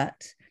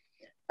 Pat,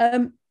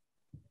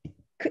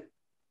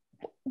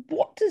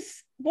 what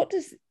does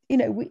you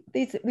know,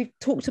 we've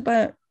talked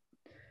about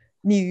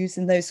news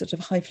and those sort of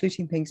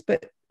high-fluting things,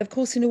 but of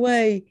course, in a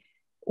way,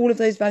 all of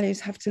those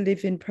values have to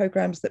live in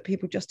programs that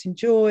people just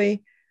enjoy.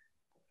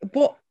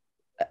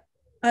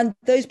 And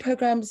those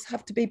programs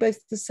have to be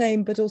both the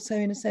same, but also,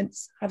 in a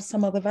sense, have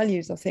some other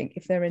values, I think,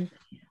 if they're in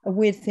a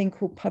weird thing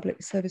called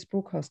public service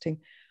broadcasting.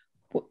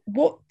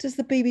 What does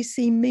the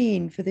BBC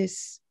mean for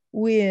this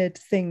weird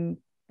thing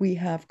we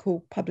have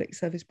called public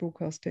service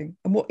broadcasting?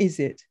 And what is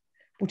it?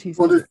 What is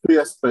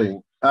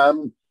PSB?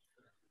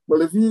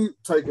 Well, if you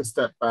take a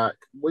step back,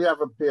 we have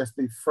a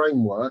PSB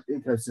framework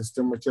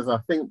ecosystem, which is, I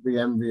think, the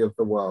envy of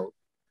the world.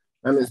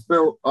 And it's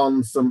built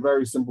on some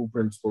very simple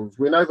principles.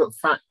 We know that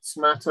facts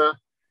matter.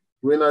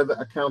 We know that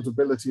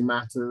accountability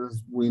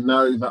matters. We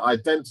know that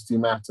identity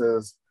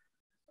matters.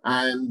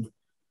 And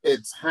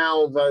it's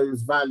how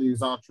those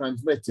values are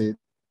transmitted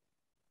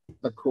at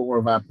the core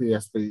of our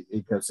PSB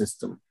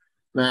ecosystem.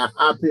 Now,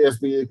 our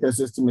PSB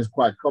ecosystem is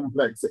quite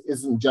complex. It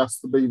isn't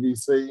just the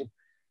BBC.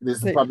 It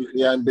is the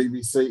publicly owned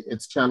BBC.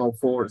 It's Channel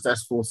 4, it's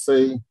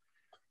S4C.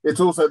 It's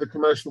also the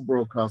commercial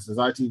broadcasters,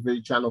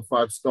 ITV, Channel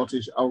 5,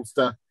 Scottish,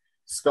 Ulster,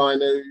 Sky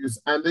News,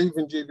 and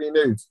even GB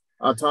News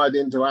are tied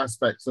into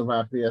aspects of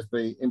our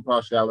PSB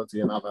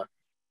impartiality and other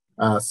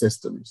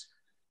systems.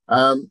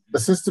 The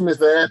system is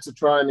there to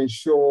try and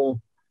ensure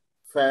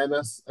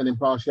fairness and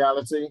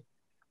impartiality,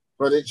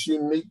 but it's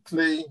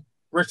uniquely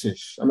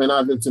British. I mean,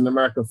 I've lived in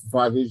America for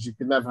 5 years. You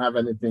could never have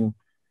anything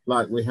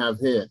like we have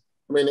here.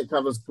 I mean, it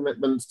covers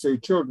commitments to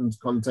children's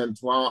content,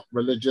 to art,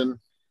 religion,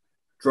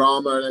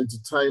 drama and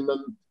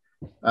entertainment.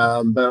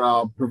 There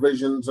are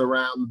provisions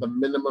around the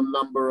minimum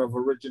number of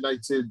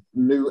originated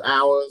new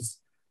hours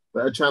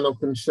that a channel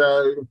can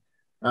show,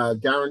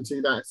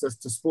 guaranteed access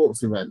to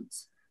sports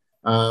events.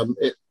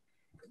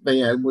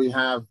 We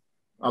have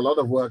a lot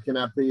of work in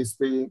our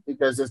PSB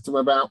ecosystem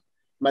about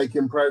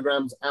making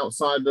programs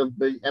outside of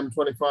the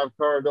M25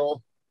 corridor,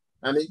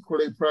 and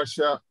equally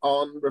pressure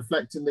on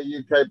reflecting the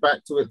UK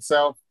back to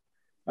itself,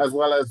 as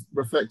well as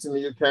reflecting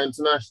the UK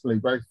internationally,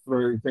 both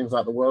through things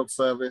like the World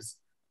Service,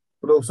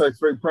 but also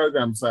through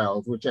program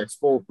sales, which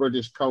export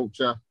British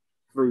culture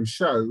through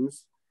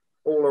shows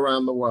all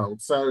around the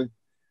world. So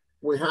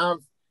we have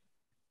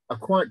a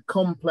quite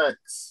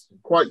complex,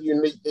 quite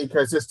unique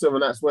ecosystem,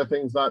 and that's where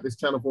things like this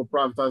Channel 4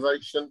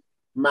 privatisation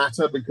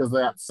matter, because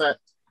they upset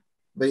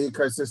the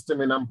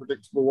ecosystem in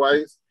unpredictable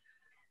ways.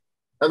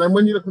 And then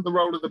when you look at the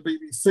role of the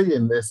BBC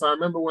in this, I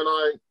remember when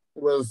I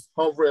was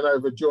hovering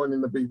over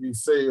joining the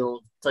BBC or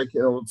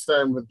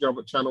staying with a job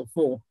at Channel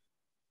 4,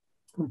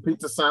 and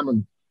Peter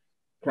Salmon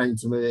came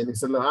to me and he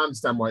said, look, I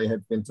understand why your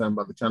head's been turned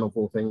by the Channel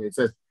 4 thing. He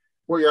says,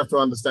 what you have to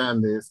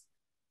understand is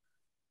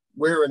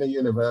we're in a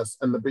universe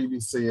and the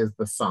BBC is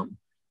the sun.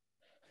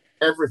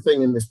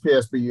 Everything in this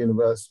PSB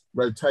universe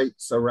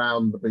rotates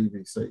around the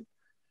BBC.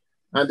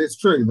 And it's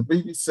true, the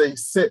BBC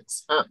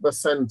sits at the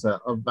center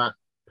of that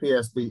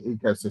PSB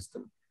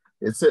ecosystem.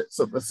 It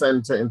sits at the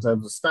center in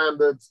terms of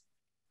standards,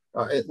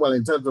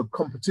 in terms of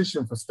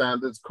competition for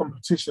standards,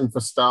 competition for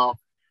staff,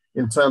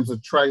 in terms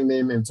of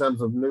training, in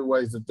terms of new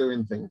ways of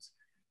doing things.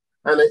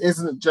 And it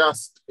isn't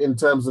just in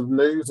terms of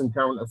news and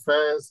current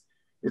affairs,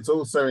 it's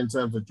also in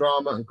terms of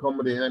drama and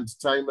comedy and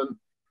entertainment.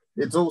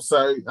 It's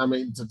also, I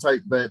mean, to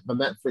take the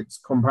Netflix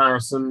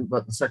comparison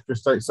that the Secretary of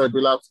State so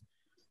beloved,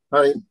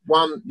 I mean,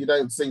 one, you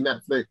don't see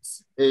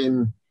Netflix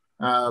in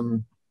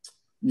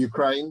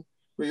Ukraine,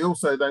 but you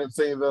also don't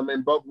see them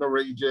in Bognor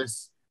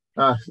Regis,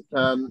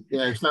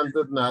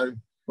 Llandudno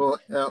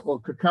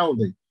or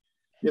Kirkcaldy.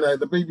 You know,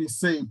 the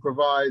BBC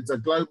provides a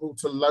global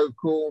to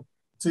local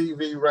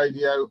TV,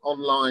 radio,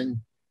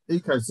 online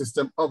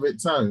ecosystem of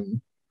its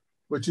own,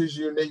 which is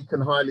unique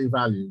and highly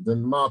valued.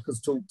 And Mark has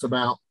talked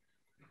about,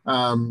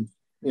 how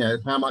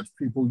much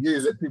people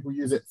use it. People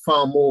use it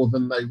far more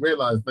than they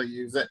realise they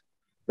use it.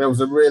 There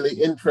was a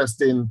really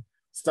interesting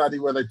study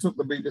where they took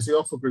the BBC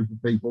off a group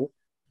of people,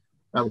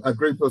 a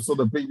group of sort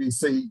of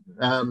BBC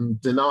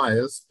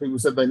deniers. People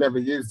said they never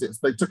used it. So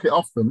they took it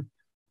off them,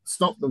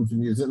 stopped them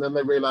from using it, and then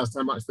they realised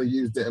how much they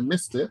used it and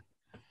missed it.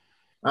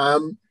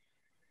 And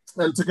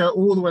to go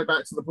all the way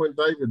back to the point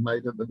David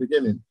made at the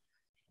beginning,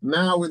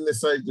 now in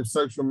this age of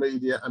social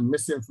media and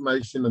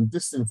misinformation and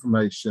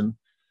disinformation,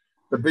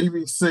 the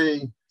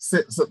BBC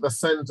sits at the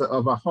centre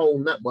of a whole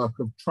network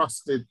of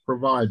trusted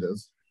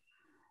providers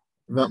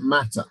that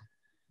matter.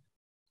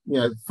 You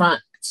know,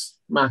 facts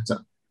matter.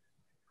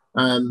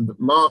 And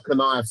Mark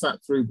and I have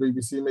sat through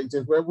BBC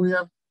meetings where we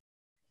have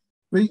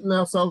beaten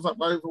ourselves up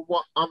over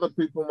what other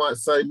people might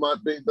say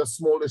might be the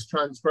smallest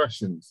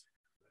transgressions.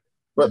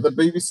 But the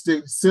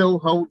BBC still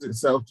holds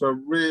itself to a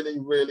really,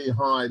 really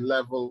high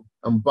level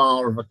and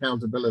bar of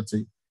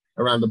accountability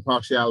around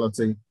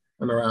impartiality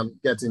and around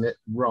getting it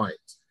right.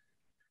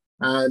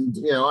 And,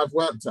 you know, I've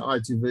worked at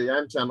ITV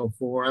and Channel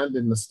 4 and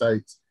in the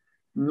States.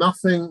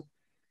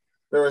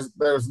 There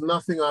is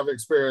nothing I've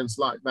experienced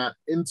like that.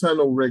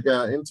 Internal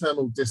rigor,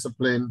 internal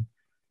discipline,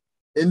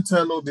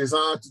 internal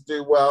desire to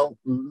do well,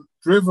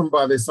 driven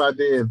by this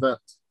idea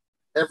that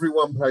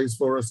everyone pays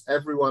for us,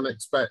 everyone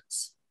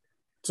expects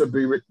to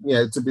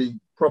be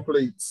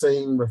properly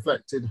seen,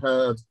 reflected,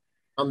 heard,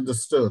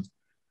 understood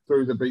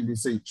through the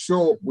BBC.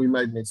 Sure, we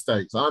made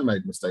mistakes. I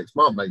made mistakes.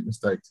 Mark made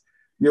mistakes.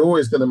 You're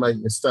always going to make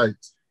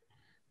mistakes.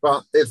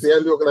 But it's the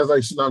only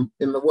organisation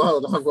in the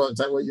world I've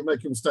worked at where you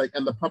make a mistake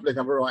and the public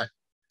have a right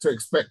to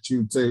expect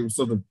you to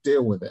sort of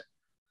deal with it.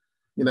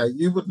 You know,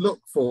 you would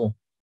look for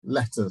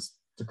letters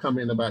to come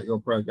in about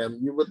your programme.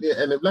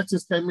 And if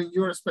letters came in,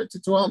 you were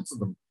expected to answer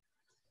them.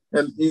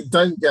 And you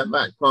don't get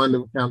that kind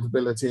of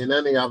accountability in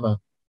any other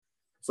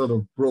sort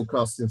of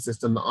broadcasting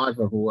system that I've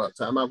ever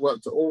worked at. And I've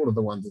worked at all of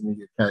the ones in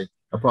the UK,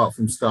 apart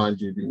from Sky and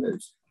GB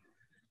News.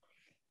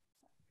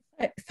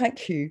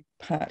 Thank you,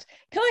 Pat.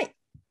 Can I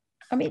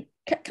I mean,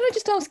 can I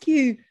just ask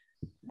you,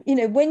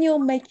 when you're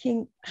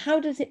making, how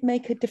does it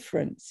make a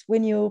difference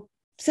when you're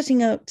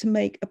setting out to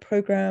make a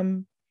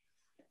program?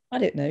 I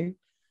don't know,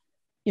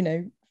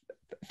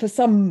 for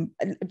some,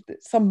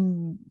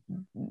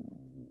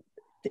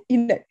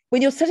 when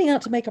you're setting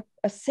out to make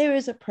a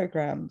series of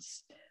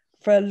programs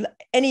for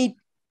any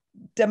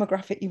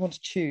demographic you want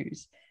to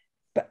choose,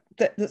 but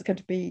that's going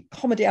to be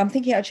comedy. I'm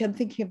thinking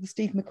of the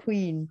Steve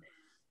McQueen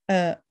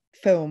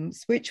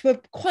films, which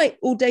were quite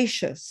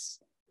audacious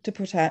to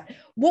put out.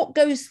 What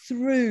goes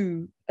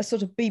through a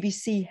sort of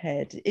BBC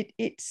head?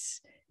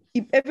 It's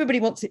everybody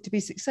wants it to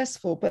be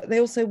successful, but they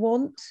also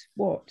want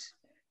what?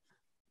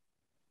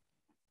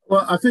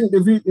 Well, I think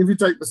if you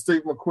take the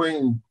Steve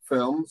McQueen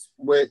films,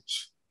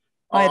 which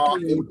are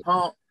in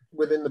part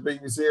within the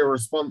BBC a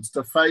response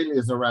to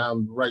failures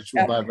around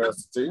racial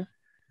diversity,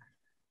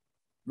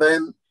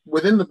 then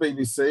within the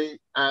BBC,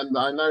 and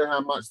I know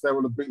how much they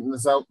will have beaten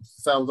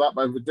themselves up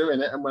over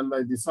doing it, and when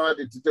they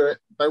decided to do it,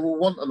 they will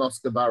want an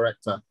Oscar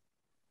director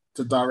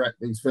to direct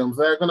these films.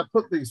 They're going to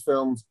put these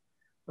films,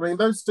 I mean,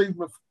 those Steve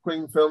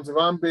McQueen films, if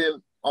I'm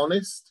being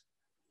honest,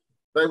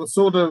 they were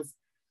sort of,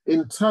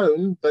 in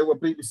tone, they were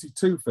BBC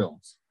Two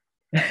films.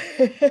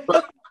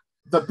 But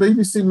the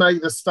BBC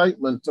made a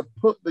statement to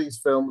put these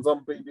films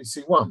on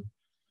BBC One.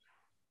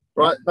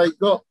 Right, they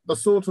got the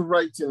sort of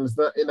ratings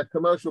that in a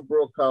commercial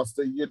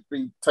broadcaster you'd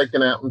be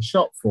taken out and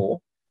shot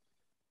for,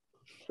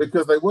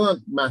 because they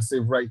weren't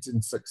massive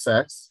rating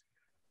success.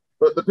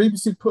 But the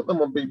BBC put them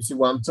on BBC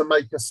One to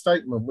make a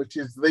statement, which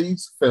is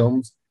these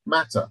films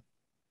matter.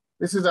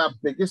 This is our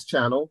biggest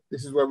channel.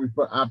 This is where we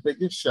put our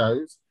biggest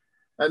shows.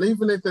 And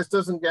even if this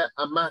doesn't get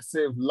a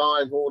massive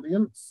live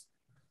audience,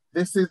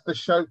 this is the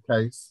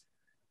showcase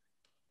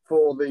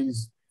for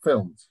these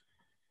films.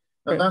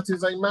 And that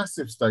is a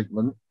massive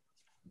statement,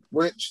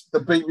 which the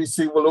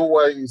BBC will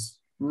always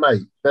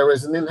make. There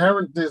is an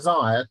inherent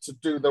desire to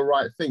do the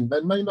right thing.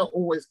 They may not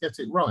always get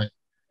it right,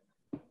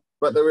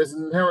 but there is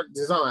an inherent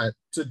desire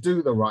to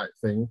do the right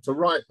thing, to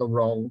right the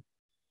wrong,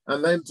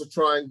 and then to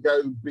try and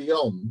go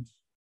beyond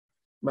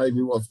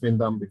maybe what's been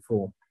done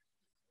before.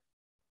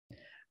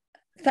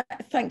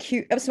 Thank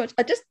you ever so much.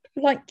 I'd just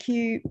like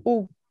you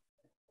all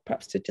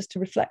perhaps to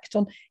reflect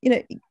on,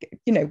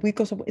 we've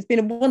got it's been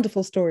a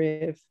wonderful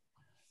story of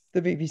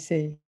the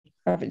BBC.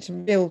 It's a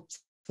real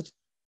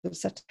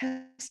set of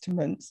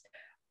testaments.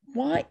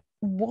 Why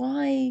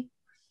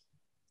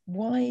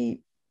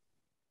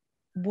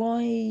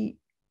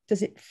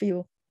does it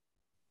feel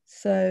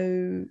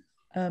so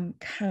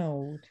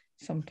cowed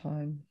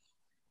sometimes?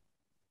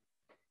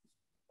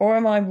 Or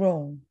am I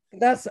wrong?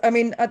 That's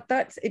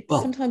it.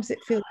 Well, sometimes it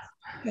feels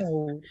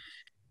cowed.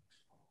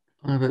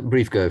 I'll have a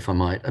brief go if I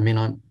might. I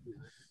mean,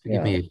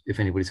 forgive me if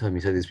anybody's heard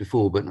me say this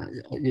before, but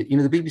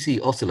the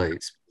BBC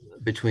oscillates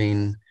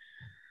between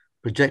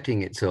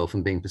projecting itself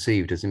and being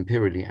perceived as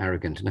imperially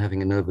arrogant and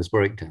having a nervous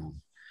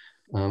breakdown.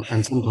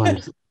 And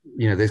sometimes,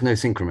 there's no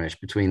synchromesh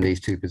between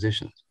these two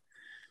positions.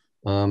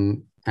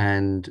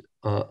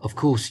 Of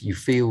course, you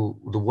feel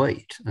the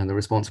weight and the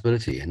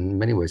responsibility. In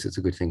many ways, it's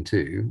a good thing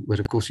too. But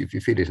of course, if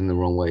you feel it in the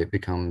wrong way, it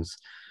becomes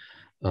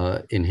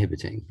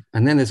inhibiting.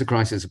 And then there's a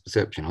crisis of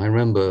perception. I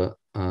remember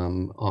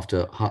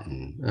after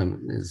Hutton,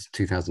 it was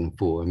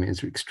 2004. I mean,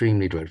 it's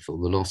extremely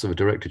dreadful. The loss of a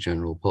director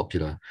general,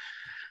 popular,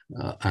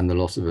 and the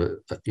loss of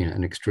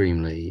an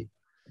extremely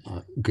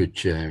good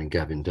chair in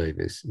Gavin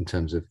Davis in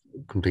terms of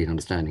complete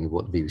understanding of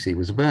what the BBC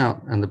was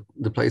about. And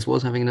the place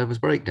was having a nervous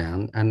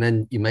breakdown. And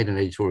then you made an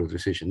editorial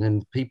decision,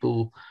 and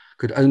people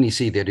could only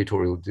see the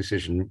editorial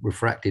decision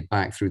refracted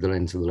back through the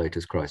lens of the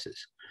latest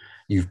crisis.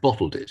 You've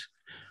bottled it,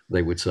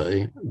 they would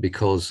say,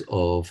 because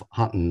of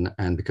Hutton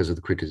and because of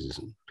the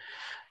criticism.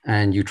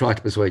 And you try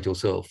to persuade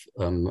yourself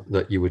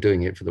that you were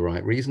doing it for the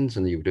right reasons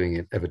and that you were doing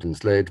it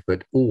evidence-led,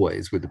 but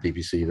always with the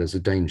BBC, there's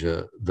a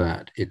danger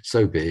that it's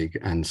so big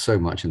and so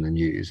much in the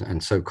news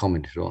and so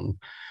commented on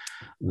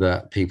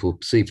that people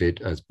perceive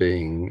it as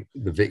being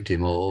the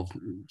victim of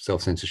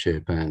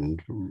self-censorship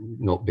and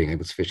not being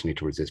able sufficiently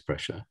to resist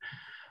pressure.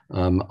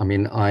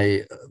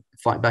 I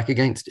fight back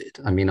against it.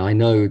 I mean, I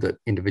know that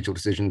individual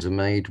decisions are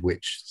made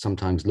which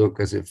sometimes look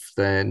as if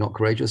they're not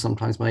courageous,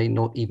 sometimes may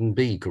not even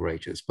be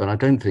courageous. But I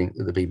don't think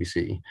that the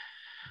BBC,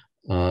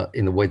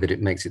 in the way that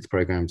it makes its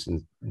programs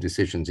and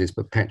decisions, is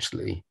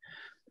perpetually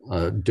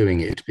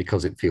doing it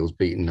because it feels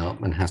beaten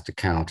up and has to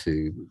cower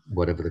to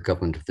whatever the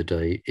government of the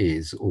day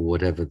is or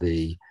whatever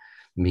the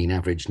mean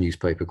average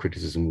newspaper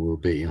criticism will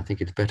be. I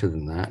think it's better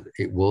than that.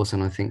 It was,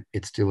 and I think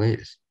it still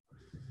is.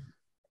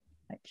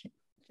 Thank you.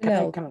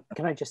 Can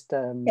I just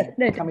come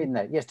in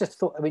there? Yes, just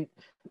thought. I mean,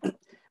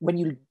 when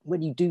you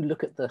do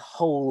look at the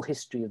whole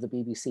history of the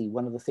BBC,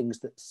 one of the things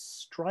that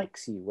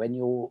strikes you when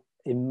you're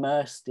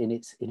immersed in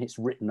its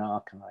written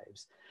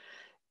archives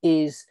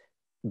is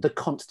the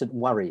constant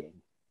worrying.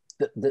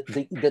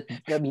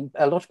 I mean,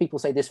 a lot of people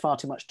say there's far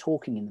too much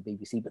talking in the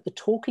BBC, but the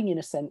talking, in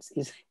a sense,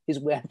 is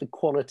where the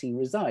quality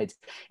resides.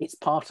 It's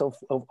part of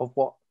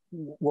what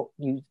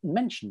you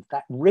mentioned,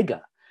 that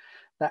rigor.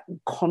 That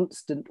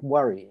constant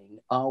worrying,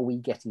 are we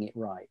getting it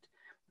right?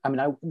 I mean,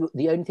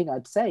 the only thing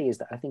I'd say is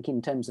that I think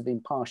in terms of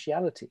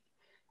impartiality,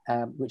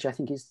 which I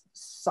think is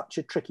such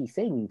a tricky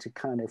thing to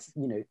kind of,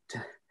 you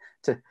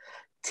know,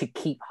 to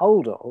keep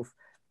hold of,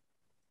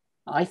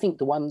 I think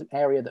the one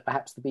area that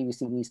perhaps the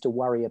BBC needs to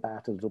worry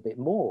about a little bit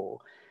more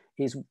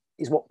is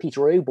what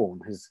Peter Oborne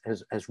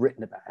has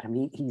written about. I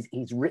mean,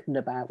 he's written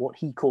about what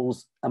he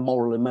calls a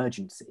moral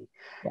emergency.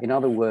 Yeah. In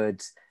other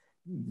words,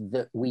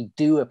 that we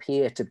do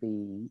appear to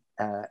be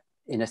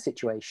in a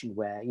situation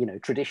where, you know,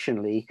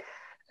 traditionally,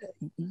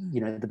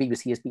 you know, the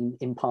BBC has been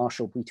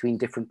impartial between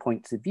different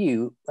points of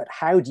view, but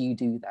how do you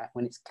do that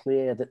when it's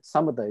clear that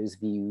some of those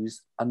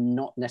views are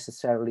not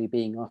necessarily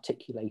being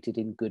articulated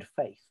in good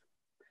faith?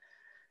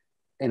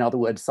 In other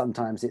words,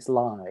 sometimes it's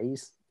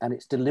lies and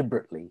it's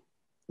deliberately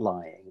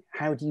lying.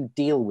 How do you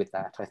deal with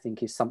that, I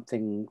think, is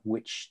something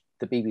which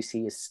the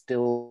BBC has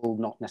still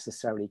not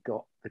necessarily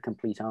got the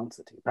complete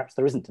answer to. Perhaps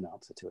there isn't an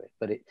answer to it,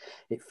 but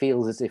it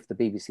feels as if the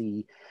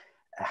BBC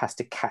has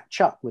to catch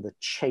up with a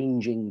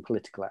changing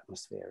political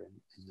atmosphere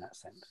in that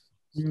sense.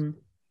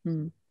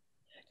 Mm-hmm.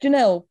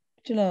 Genelle.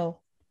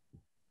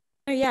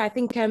 Oh, yeah, I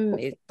think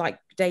like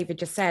David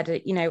just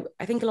said, you know,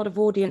 I think a lot of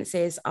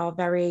audiences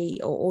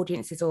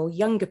or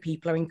younger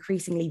people are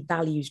increasingly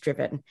values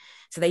driven.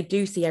 So they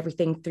do see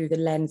everything through the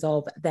lens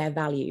of their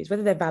values,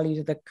 whether their values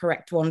are the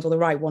correct ones or the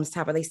right ones to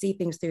have, but they see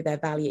things through their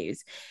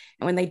values.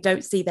 And when they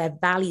don't see their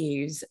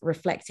values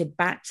reflected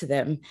back to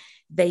them,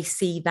 they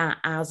see that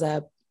as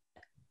a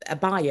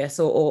bias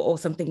or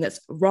something that's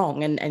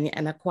wrong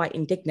and are quite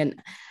indignant.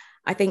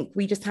 I think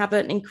we just have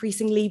an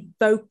increasingly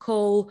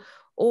vocal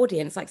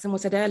audience. Like someone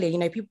said earlier, you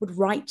know, people would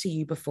write to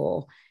you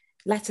before.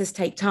 Letters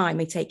take time,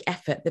 they take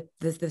effort.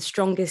 The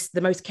strongest,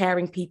 the most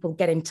caring people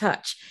get in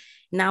touch.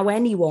 Now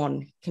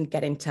anyone can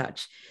get in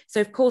touch.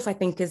 So of course, I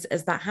think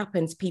as that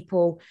happens,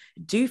 people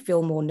do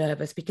feel more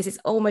nervous because it's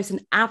almost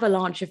an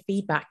avalanche of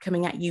feedback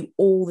coming at you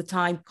all the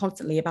time,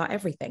 constantly about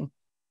everything.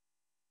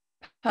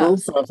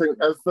 Also, I think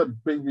as the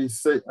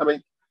BBC,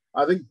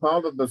 I think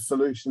part of the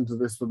solution to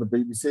this for the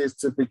BBC is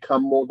to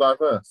become more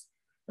diverse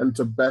and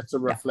to better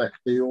reflect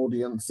the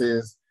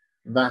audiences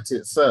that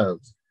it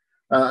serves.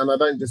 And I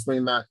don't just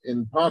mean that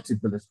in party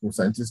political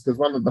senses, because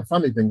one of the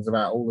funny things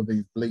about all of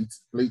these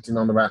bleating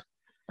on about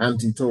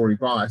anti-Tory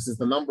bias is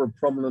the number of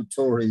prominent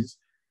Tories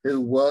who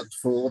worked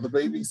for the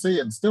BBC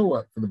and still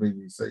work for the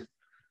BBC.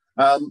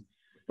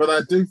 But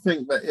I do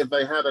think that if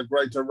they had a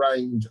greater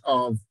range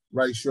of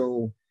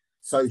racial,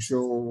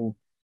 social,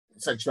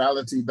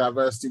 sexuality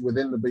diversity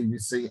within the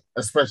BBC,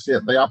 especially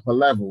at the upper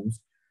levels,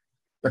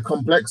 the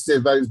complexity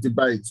of those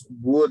debates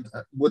would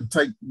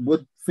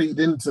feed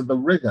into the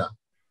rigor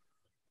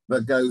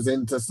that goes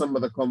into some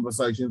of the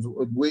conversations,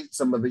 would weed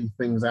some of these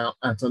things out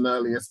at an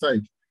earlier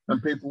stage,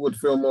 and people would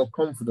feel more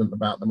confident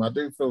about them. I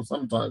do feel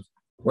sometimes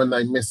when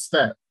they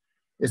misstep,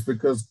 it's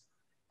because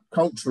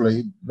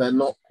culturally they're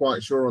not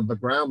quite sure of the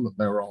ground that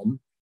they're on,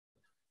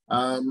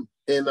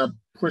 in a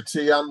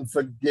pretty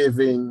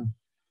unforgiving,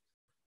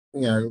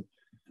 you know,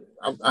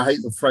 I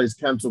hate the phrase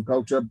cancel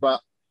culture,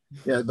 but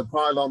you know, the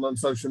pile on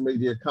social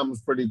media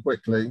comes pretty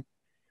quickly,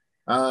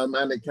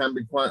 and it can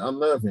be quite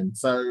unnerving.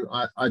 So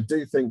I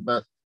do think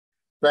that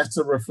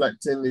better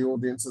reflecting the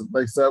audience that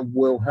they serve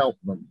will help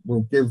them,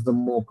 will give them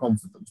more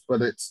confidence.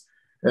 But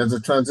there's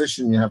a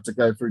transition you have to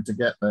go through to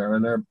get there,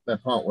 and they're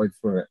partway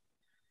through it.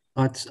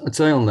 I'd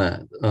say on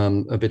that,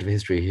 a bit of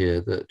history here,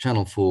 that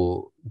Channel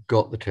 4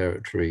 got the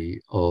territory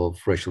of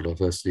racial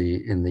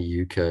diversity in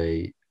the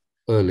UK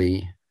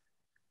early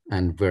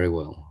and very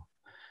well.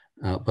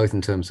 Both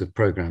in terms of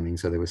programming,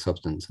 so there was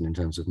substance, and in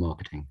terms of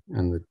marketing,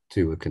 and the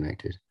two were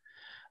connected.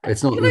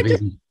 It's not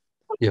Can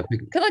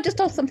I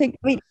just ask something?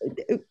 I mean,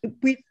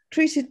 we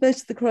treated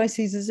most of the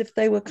crises as if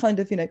they were kind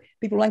of, you know,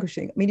 people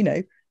languishing. I mean, you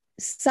know,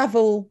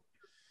 Savile,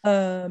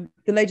 the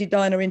Lady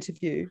Diana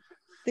interview.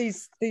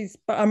 These.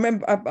 But I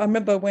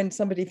remember when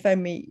somebody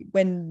phoned me,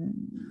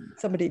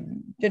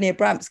 Jenny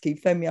Abramsky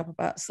phoned me up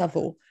about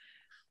Savile,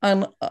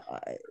 and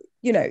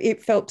you know,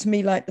 it felt to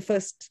me like the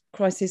first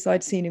crisis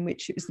I'd seen in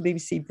which it was the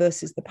BBC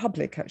versus the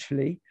public,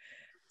 actually.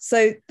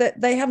 So that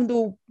they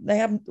may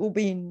have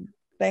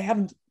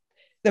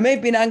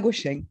been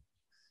anguishing,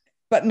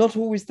 but not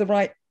always the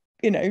right,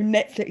 you know,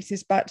 Netflix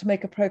is about to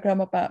make a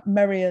program about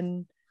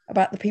Merian,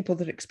 about the people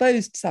that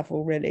exposed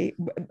Savile, really,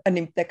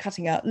 and they're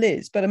cutting out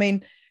Liz. But I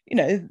mean, you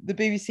know, the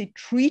BBC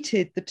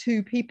treated the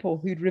two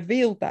people who'd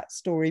revealed that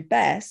story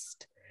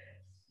best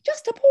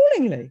just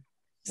appallingly.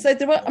 So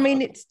there were, I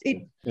mean,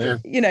 you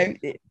know,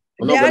 the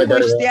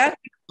anguish,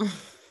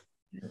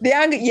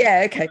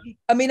 yeah, okay.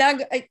 I mean,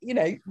 you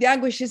know, the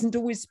anguish isn't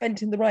always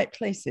spent in the right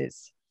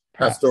places.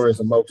 That story is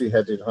a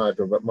multi-headed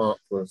hydra, but Mark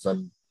was...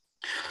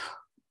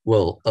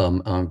 Well,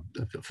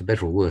 for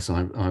better or worse,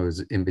 I was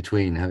in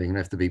between, having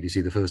left the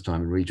BBC the first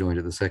time and rejoined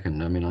it the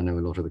second. I mean, I know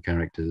a lot of the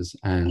characters,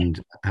 and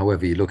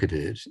however you look at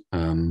it,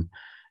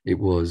 it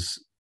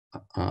was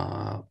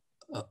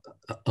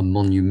a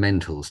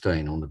monumental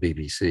stain on the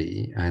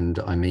BBC, and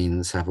I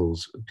mean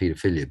Savile's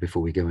paedophilia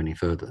before we go any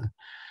further.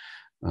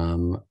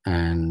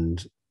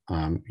 And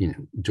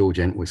George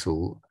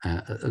Entwistle,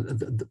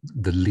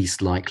 the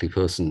least likely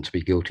person to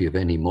be guilty of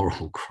any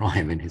moral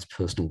crime in his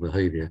personal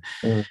behaviour,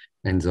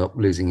 ends up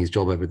losing his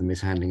job over the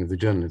mishandling of the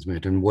journalism.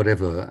 And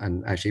whatever,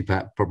 and actually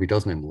Pat probably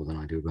does know more than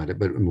I do about it,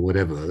 but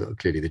whatever,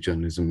 clearly the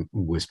journalism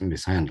was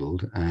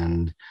mishandled,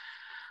 and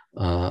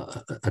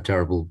a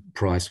terrible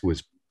price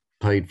was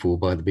paid for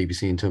by the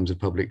BBC in terms of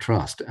public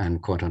trust,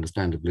 and quite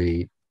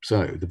understandably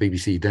so. The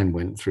BBC then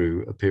went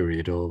through a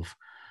period of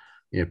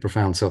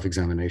profound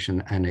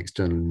self-examination and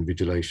external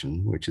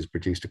invigilation, which has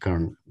produced a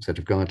current set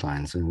of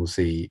guidelines, and we'll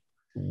see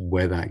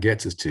where that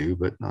gets us to,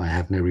 but I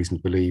have no reason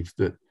to believe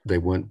that they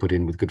weren't put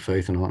in with good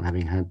faith and aren't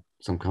having had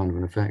some kind of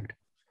an effect.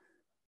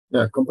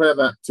 Yeah, compare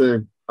that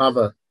to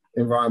other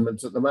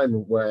environments at the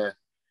moment where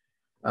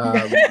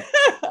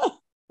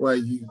where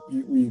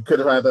you could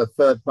have had a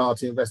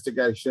third-party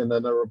investigation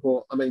and a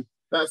report. I mean,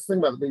 that's the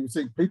thing about the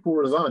BBC. People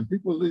resign.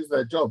 People lose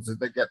their jobs if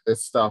they get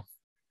this stuff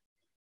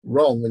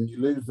wrong, and you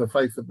lose the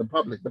faith of the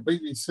public. The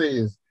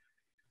BBC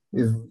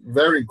is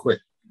very quick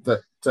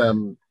that,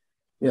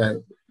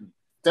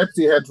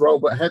 deputy head's role,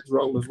 but head's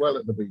role as well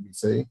at the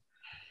BBC.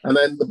 And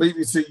then the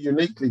BBC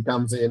uniquely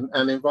comes in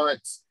and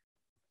invites,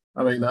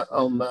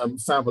 on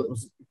Savile, it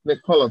was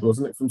Nick Pollard,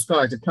 wasn't it, from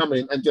Sky, to come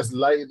in and just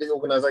lay the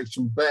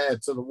organisation bare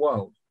to the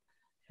world.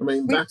 I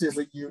mean, that is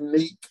a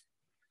unique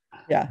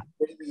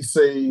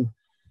BBC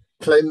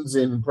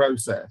cleansing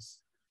process.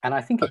 And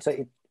I think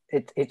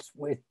it's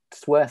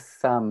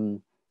worth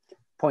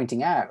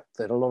pointing out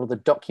that a lot of the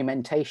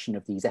documentation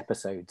of these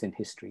episodes in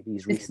history,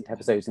 these recent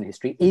episodes in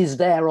history, is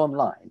there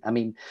online. I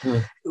mean,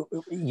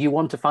 you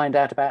want to find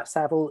out about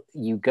Savile,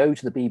 you go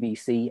to the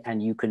BBC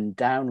and you can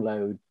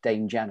download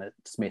Dame Janet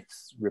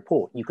Smith's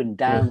report. You can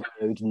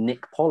download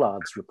Nick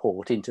Pollard's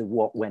report into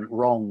what went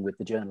wrong with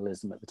the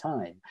journalism at the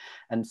time,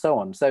 and so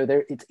on. So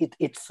there,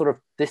 it's sort of,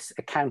 this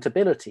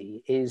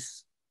accountability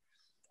is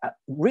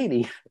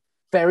really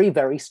very,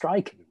 very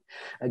striking.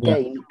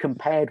 Again,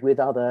 compared with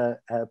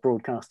other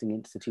broadcasting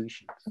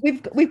institutions.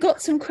 We've got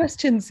some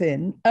questions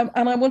in, and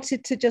I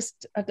wanted to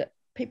just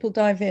people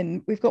dive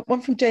in. We've got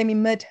one from Jamie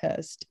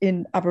Medhurst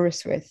in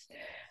Aberystwyth,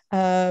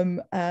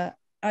 and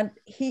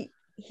he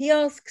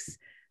asks,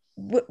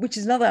 which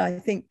is another, I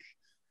think,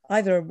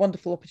 either a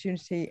wonderful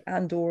opportunity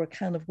and or a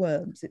can of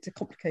worms. It's a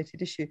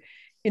complicated issue.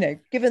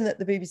 Given that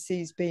the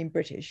BBC's being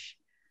British,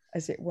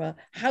 as it were,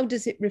 how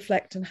does it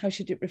reflect, and how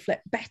should it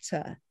reflect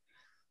better?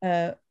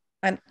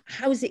 And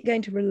how is it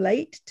going to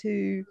relate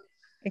to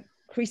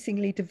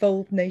increasingly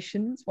devolved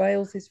nations?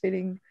 Wales is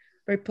feeling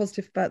very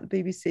positive about the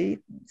BBC.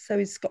 So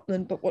is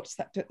Scotland. But what does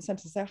that do at the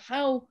centre? So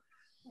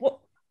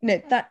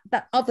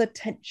that other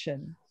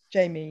tension,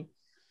 Jamie,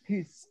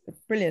 who's a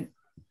brilliant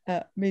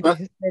media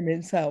historian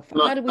himself.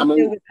 How do we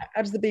deal with that?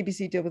 How does the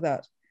BBC deal with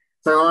that?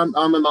 So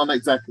I'm a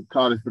non-exec at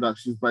Cardiff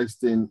Productions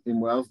based in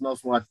Wales,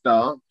 Noswaith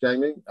Dar,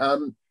 Jamie.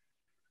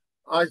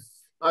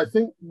 I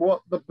think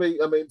so obviously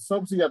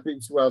you have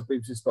BBC Wales,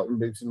 BBC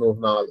Scotland, BBC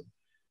Northern Ireland.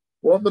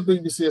 What the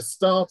BBC has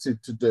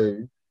started to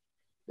do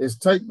is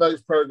take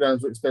those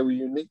programmes which they were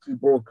uniquely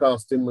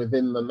broadcasting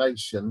within the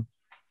nation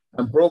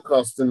and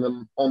broadcasting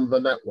them on the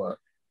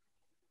network.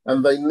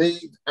 And they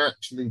need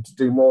actually to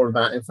do more of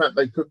that. In fact,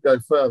 they could go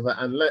further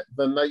and let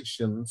the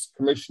nation's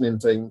commissioning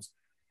teams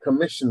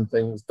commission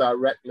things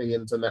directly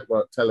into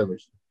network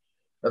television.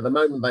 At the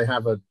moment, they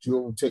have a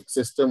dual tick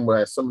system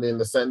where somebody in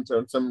the centre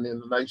and somebody in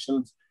the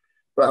nations.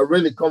 But a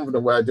really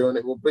confident way of doing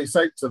it will be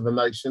say to the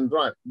nation,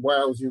 right,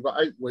 Wales, you've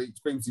got 8 weeks,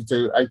 BBC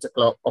 2, 8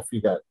 o'clock, off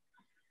you go.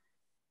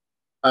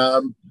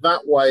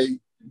 That way,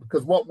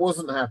 because what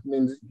wasn't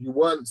happening is you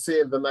weren't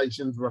seeing the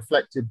nations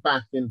reflected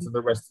back into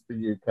the rest of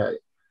the UK.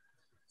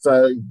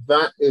 So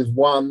that is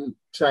one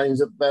change.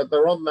 That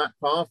they're on that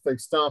path. They've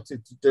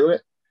started to do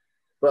it,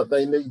 but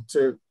they need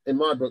to, in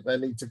my book, they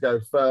need to go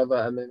further,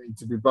 and they need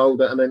to be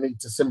bolder, and they need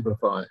to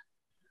simplify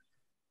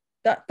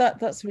it.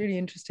 That's really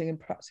interesting and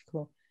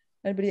practical.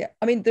 Anybody?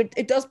 I mean,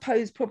 it does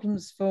pose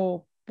problems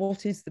for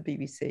what is the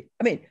BBC.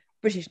 I mean,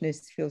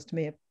 Britishness feels to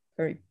me a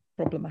very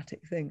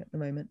problematic thing at the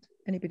moment.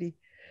 Anybody?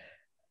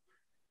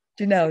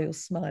 Genelle, you're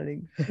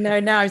smiling. No,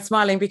 I'm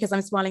smiling because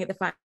I'm smiling at the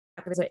fact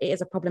that it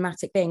is a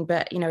problematic thing.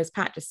 But, as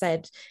Pat just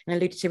said and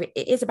alluded to,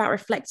 it is about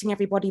reflecting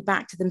everybody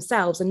back to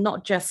themselves and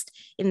not just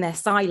in their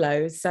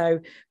silos. So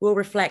we'll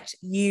reflect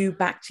you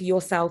back to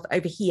yourself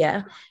over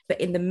here,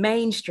 but in the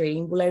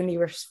mainstream, we'll only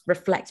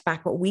reflect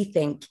back what we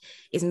think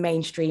is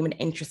mainstream and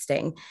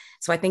interesting.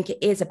 So I think it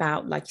is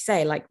about, like you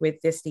say, like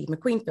with the Steve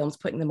McQueen films,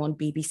 putting them on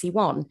BBC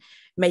One,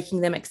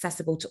 making them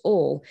accessible to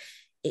all.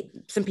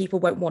 Some people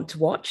won't want to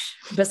watch,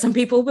 but some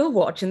people will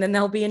watch, and then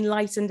they'll be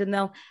enlightened and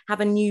they'll have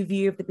a new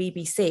view of the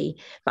BBC.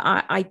 But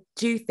I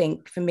do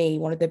think, for me,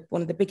 one of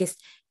the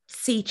biggest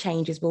sea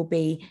changes will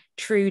be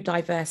true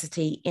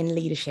diversity in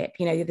leadership.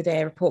 The other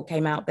day a report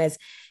came out, there's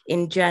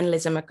in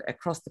journalism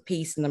across the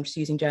piece, and I'm just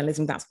using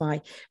journalism,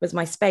 was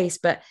my space,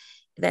 but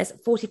there's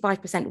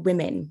 45%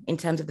 women in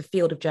terms of the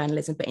field of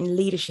journalism, but in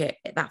leadership,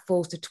 that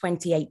falls to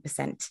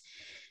 28%.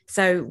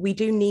 So we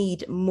do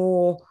need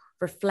more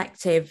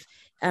reflective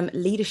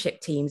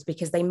leadership teams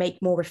because they make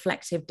more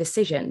reflective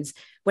decisions.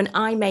 When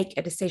I make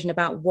a decision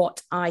about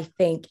what I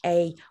think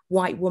a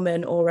white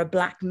woman or a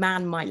black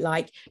man might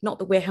like, not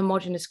that we're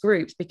homogenous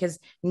groups because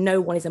no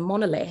one is a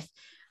monolith,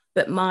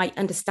 but my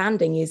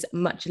understanding is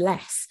much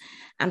less.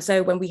 And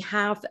so when we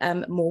have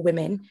more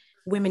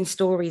women's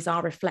stories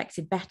are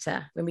reflected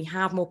better. When we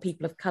have more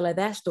people of color,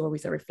 their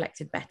stories are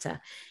reflected better.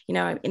 You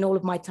know, in all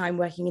of my time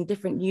working in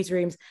different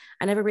newsrooms,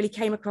 I never really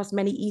came across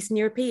many Eastern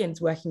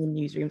Europeans working in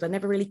newsrooms. I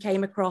never really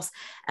came across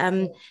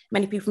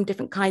many people from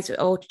different kinds of,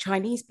 or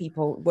Chinese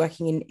people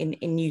working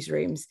in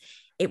newsrooms.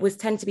 It was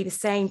tend to be the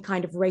same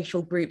kind of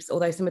racial groups,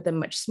 although some of them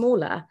much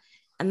smaller.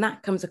 And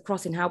that comes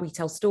across in how we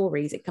tell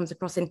stories. It comes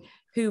across in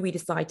who we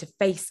decide to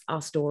face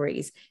our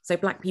stories. So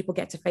Black people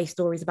get to face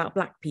stories about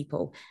Black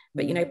people,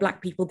 but you know,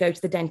 Black people go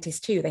to the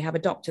dentist too. They have a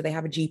doctor, they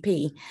have a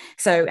GP.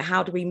 So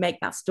how do we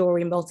make that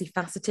story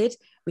multifaceted?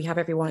 We have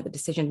everyone at the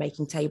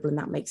decision-making table, and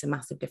that makes a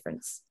massive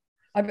difference.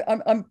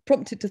 I'm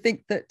prompted to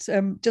think that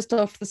just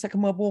after the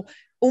Second World War,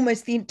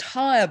 almost the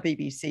entire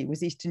BBC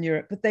was Eastern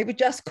Europe, but they were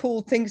just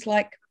called things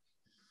like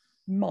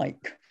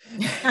Mike.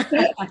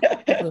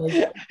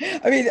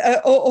 I mean,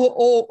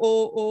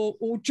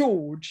 or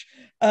George.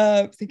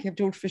 Thinking of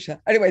George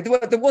Fisher. Anyway,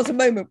 there was a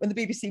moment when the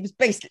BBC was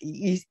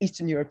basically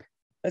Eastern Europe.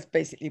 That's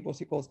basically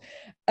what it was.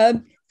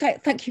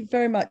 Thank you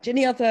very much.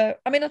 Any other?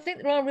 I mean, I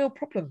think there are real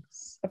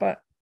problems about,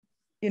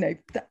 you know,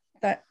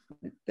 that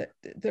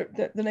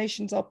the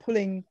nations are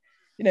pulling.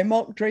 You know,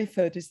 Mark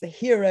Drayford is the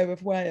hero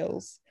of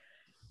Wales,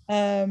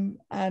 and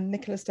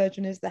Nicola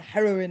Sturgeon is the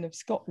heroine of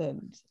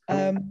Scotland.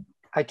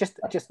 I just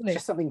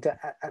something to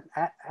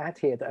add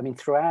here. That I mean,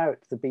 throughout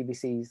the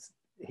BBC's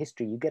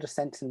history, you get a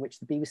sense in which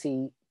the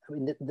BBC, I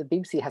mean, the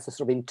BBC has a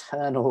sort of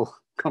internal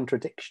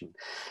contradiction,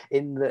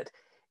 in that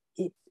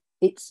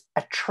it's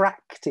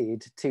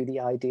attracted to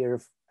the idea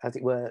of, as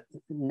it were,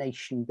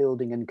 nation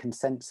building and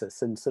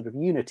consensus and sort of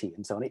unity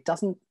and so on. It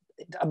doesn't.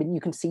 I mean,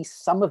 you can see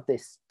some of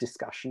this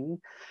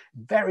discussion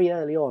very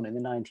early on in the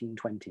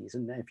 1920s,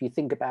 and if you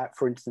think about,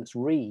 for instance,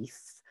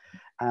 Reith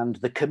and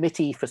the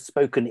Committee for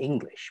Spoken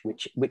English,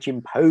 which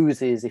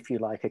imposes, if you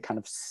like, a kind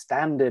of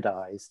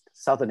standardized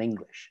Southern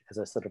English as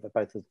a sort of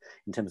both in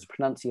terms of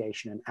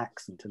pronunciation and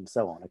accent and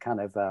so on, a kind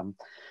of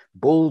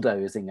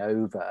bulldozing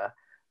over,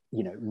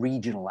 you know,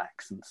 regional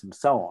accents and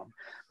so on.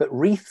 But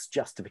Reith's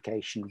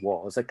justification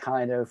was a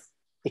kind of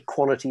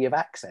equality of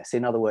access.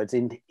 In other words,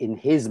 in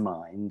his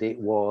mind, it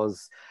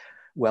was,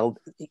 well,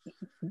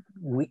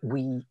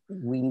 we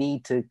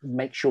need to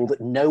make sure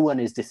that no one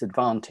is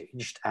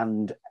disadvantaged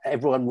and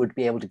everyone would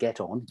be able to get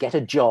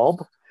a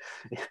job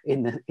at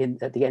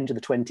the end of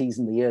the 20s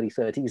and the early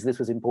 30s. This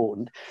was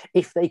important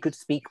if they could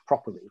speak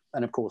properly.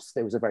 And of course,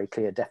 there was a very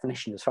clear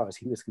definition as far as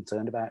he was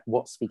concerned about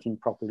what speaking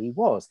properly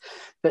was.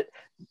 But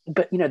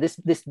you know,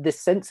 this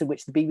sense in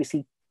which the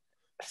BBC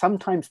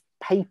sometimes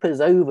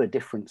papers over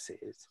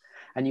differences.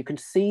 And you can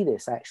see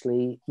this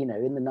actually, you know,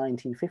 in the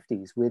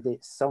 1950s with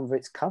some of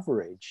its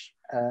coverage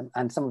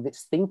and some of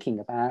its thinking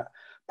about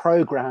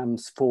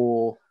programs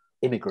for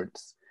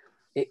immigrants.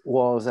 It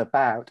was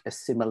about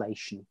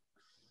assimilation,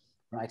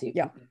 right?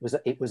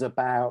 It was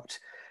about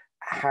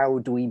how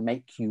do we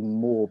make you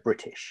more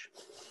British,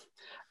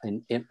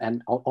 and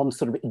on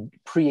sort of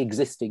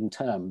pre-existing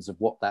terms of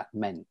what that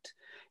meant.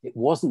 It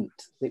was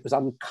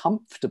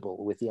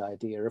uncomfortable with the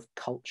idea of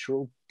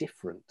cultural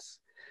difference.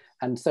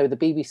 And so the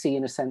BBC,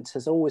 in a sense,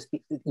 has always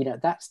been, you know,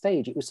 at that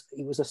stage, it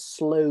was a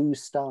slow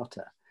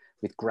starter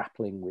with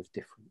grappling with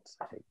difference,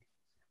 I think.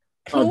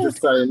 I'll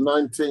just say, in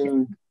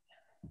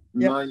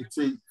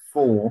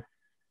 1994,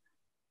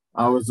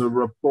 I was a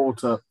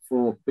reporter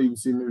for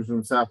BBC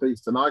Newsroom South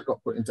East, and I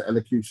got put into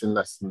elocution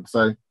lessons.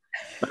 So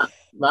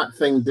that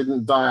thing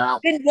didn't die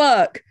out. Didn't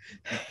work.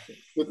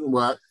 Didn't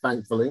work,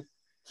 thankfully.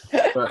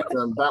 But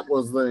so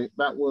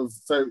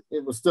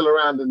it was still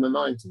around in the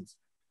 90s.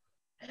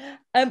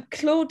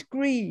 Claude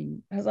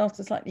Green has asked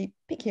a slightly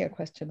pickier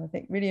question, I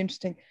think, really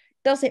interesting.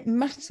 Does it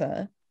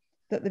matter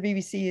that the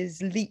BBC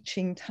is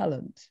leeching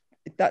talent?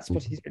 That's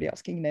what he's really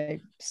asking. You know,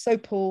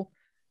 Sopel,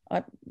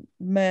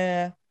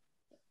 Mayor,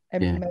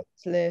 Emily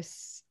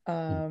Moatlis,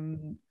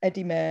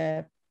 Eddie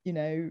Mayer, you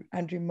know,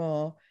 Andrew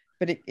Marr,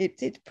 but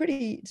it's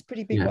pretty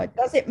big. Yeah. Right?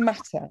 Does it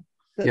matter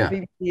that the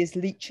BBC is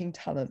leeching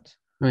talent?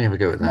 Let me have a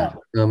go at that.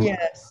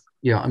 Yes.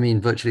 Yeah, I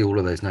mean, virtually all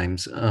of those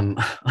names,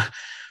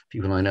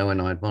 people I know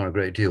and I admire a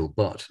great deal,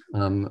 but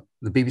the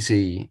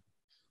BBC,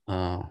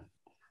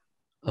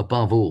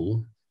 above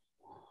all,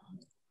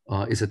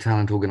 is a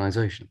talent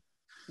organisation.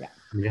 Yeah.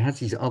 I mean, it has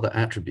these other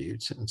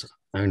attributes. It's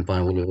owned by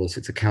all of us.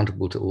 It's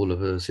accountable to all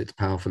of us. It's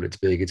powerful. It's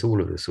big. It's all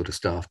of this sort of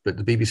stuff. But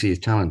the BBC is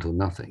talent or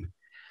nothing.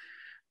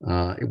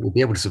 It will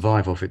be able to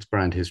survive off its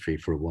brand history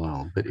for a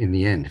while. But in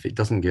the end, if it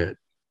doesn't get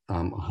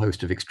a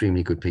host of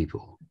extremely good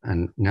people,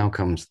 and now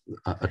comes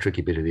a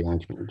tricky bit of the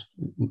argument,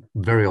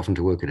 very often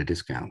to work at a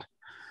discount.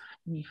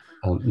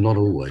 Not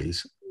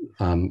always.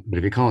 But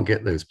if you can't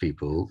get those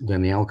people,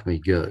 then the alchemy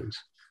goes.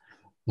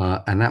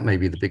 And that may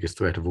be the biggest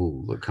threat of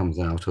all that comes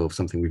out of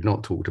something we've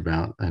not talked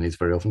about and is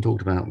very often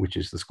talked about, which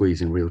is the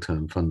squeeze in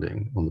real-term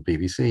funding on the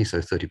BBC, so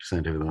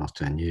 30% over the last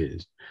 10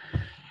 years.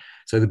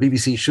 So the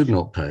BBC should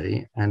not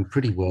pay, and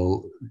pretty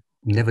well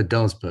never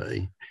does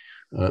pay,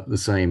 the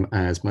same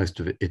as most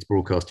of its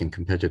broadcasting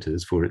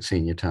competitors for its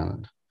senior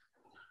talent.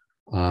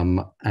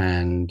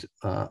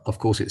 Of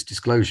course, its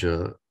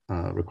disclosure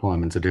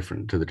requirements are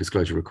different to the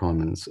disclosure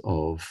requirements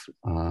of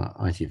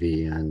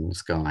ITV and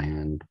Sky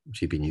and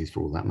GB News,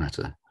 for all that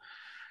matter.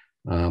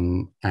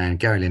 And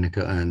Gary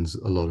Lineker earns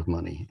a lot of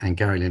money, and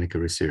Gary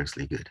Lineker is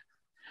seriously good.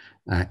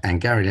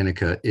 And Gary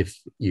Lineker,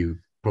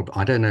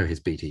 I don't know his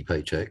BT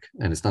paycheck,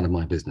 and it's none of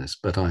my business,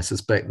 but I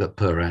suspect that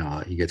per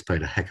hour he gets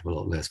paid a heck of a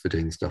lot less for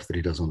doing the stuff that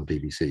he does on the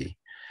BBC.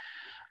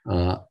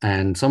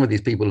 And some of these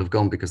people have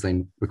gone because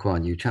they require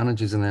new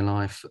challenges in their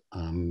life.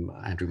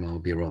 Andrew Marr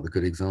would be a rather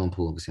good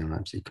example, obviously an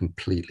absolutely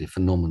completely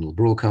phenomenal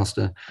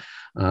broadcaster.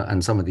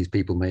 And some of these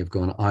people may have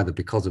gone either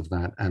because of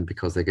that and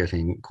because they're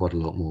getting quite a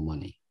lot more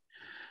money.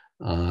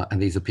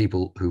 And these are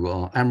people who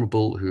are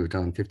admirable, who have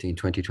done 15,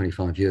 20,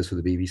 25 years for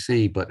the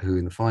BBC, but who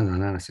in the final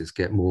analysis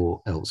get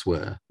more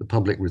elsewhere. The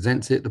public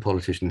resents it, the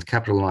politicians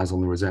capitalize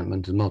on the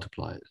resentment and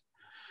multiply it.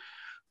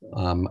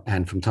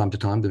 And from time to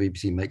time, the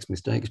BBC makes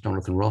mistakes.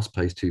 Jonathan Ross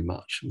pays too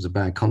much. It was a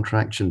bad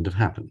contract, shouldn't have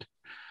happened,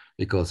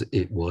 because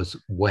it was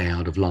way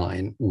out of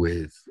line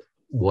with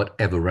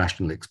whatever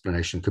rational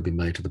explanation could be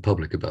made to the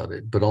public about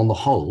it. But on the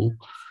whole,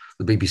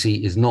 the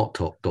BBC is not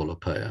top dollar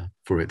payer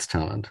for its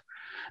talent.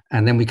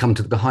 And then we come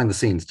to the behind the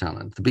scenes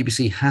talent. The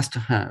BBC has to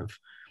have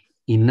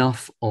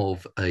enough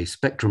of a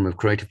spectrum of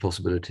creative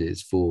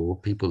possibilities for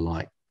people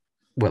like,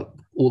 well,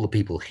 all the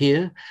people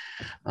here,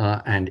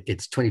 and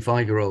it's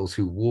 25-year-olds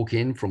who walk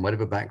in from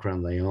whatever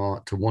background they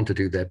are to want to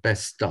do their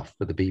best stuff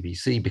for the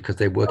BBC because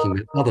they're working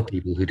with other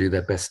people who do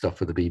their best stuff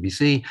for the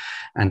BBC,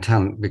 and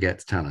talent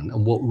begets talent.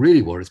 And what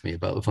really worries me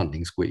about the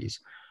funding squeeze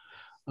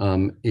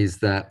is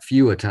that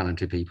fewer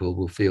talented people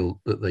will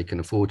feel that they can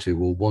afford to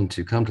or want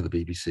to come to the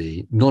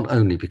BBC, not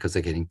only because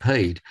they're getting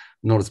paid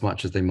not as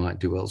much as they might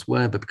do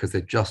elsewhere, but because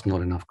they're just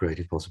not enough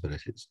creative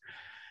possibilities.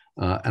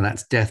 And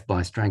that's death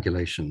by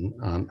strangulation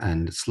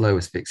and slow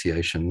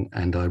asphyxiation.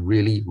 And I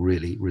really,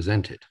 really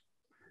resent it.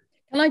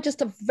 Can I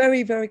just a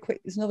very, very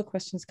quick, there's another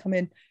question's come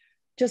in,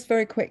 just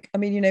very quick. I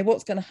mean,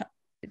 what's going to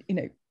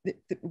happen,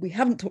 we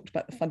haven't talked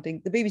about the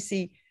funding. The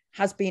BBC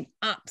has been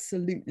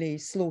absolutely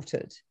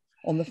slaughtered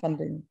on the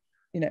funding,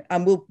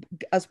 and will,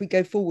 as we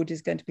go forward,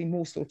 is going to be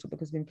more slaughtered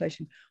because of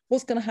inflation.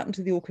 What's going to happen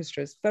to the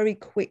orchestras? Very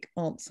quick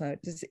answer.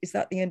 Is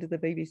that the end of the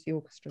BBC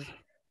orchestra?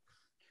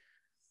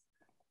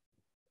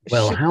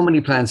 Well, how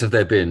many plans have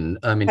there been?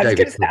 I mean,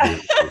 David,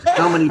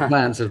 how many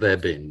plans have there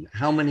been?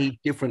 How many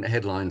different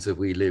headlines have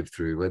we lived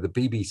through where the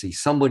BBC,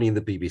 somebody in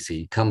the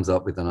BBC comes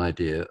up with an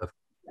idea of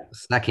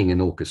snacking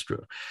an orchestra?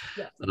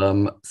 Yeah.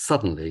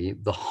 Suddenly,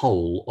 the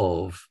whole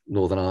of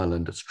Northern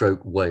Ireland,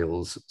 stroke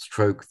Wales,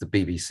 stroke the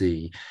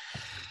BBC,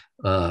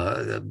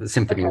 the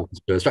symphony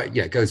orchestra, right?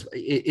 Yeah,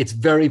 it's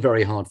very,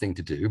 very hard thing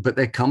to do, but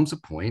there comes a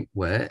point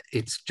where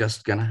it's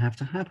just going to have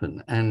to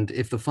happen. And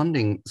if the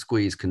funding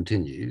squeeze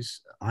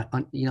continues, I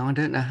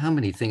don't know how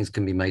many things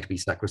can be made to be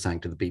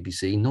sacrosanct to the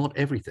BBC. Not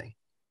everything.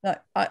 No,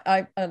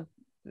 I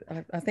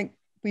think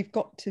we've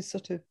got to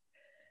sort of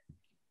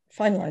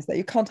finalise that.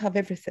 You can't have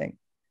everything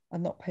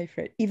and not pay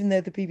for it, even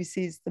though the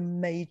BBC is the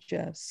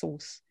major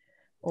source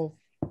of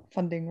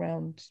funding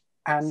round.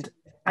 And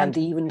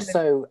even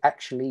so,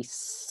 actually,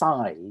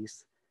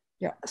 size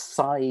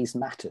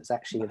matters.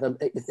 Actually,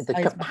 the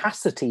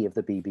capacity of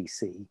the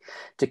BBC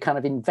to kind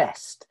of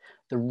invest,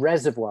 the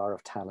reservoir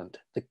of talent,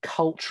 the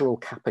cultural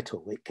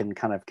capital it can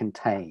kind of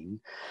contain,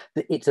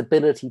 its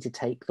ability to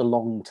take the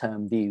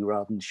long-term view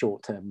rather than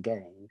short-term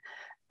gain.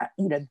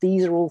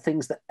 These are all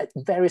things that at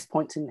various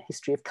points in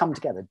history have come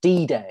together.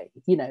 D-Day,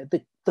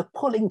 the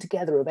pulling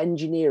together of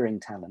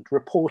engineering talent,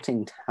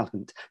 reporting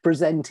talent,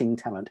 presenting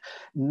talent,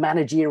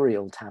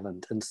 managerial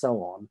talent, and so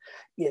on.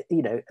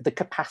 The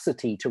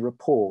capacity to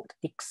report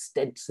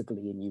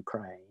extensively in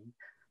Ukraine,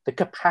 the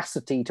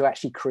capacity to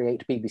actually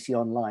create BBC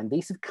Online.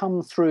 These have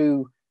come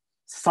through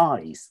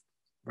size,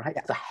 right?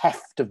 The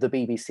heft of the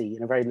BBC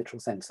in a very literal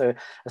sense. So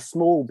a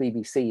small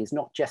BBC is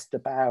not just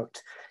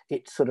about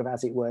it sort of,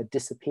 as it were,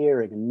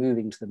 disappearing and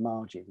moving to the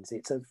margins.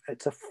 It's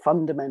a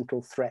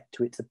fundamental threat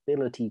to its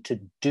ability to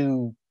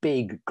do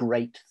big,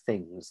 great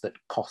things that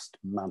cost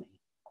money.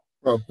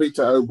 Well,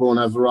 Peter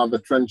Oborne has a rather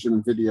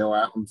trenchant video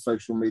out on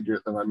social media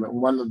at the moment.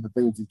 One of the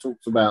things he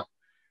talks about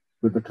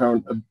with the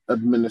current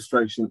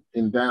administration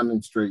in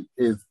Downing Street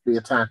is the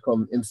attack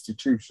on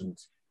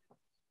institutions.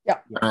 Yeah.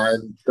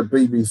 And the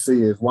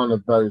BBC is one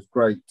of those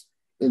great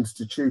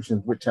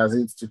institutions which has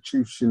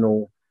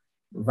institutional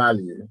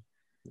value.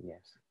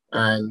 Yes.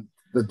 And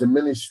the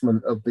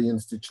diminishment of the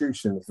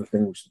institution is the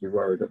thing we should be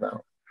worried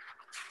about.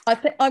 I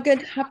think I'm going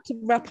to have to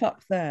wrap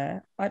up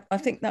there. I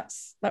think that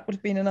would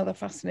have been another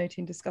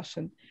fascinating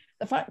discussion.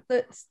 The fact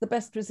that the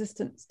best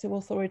resistance to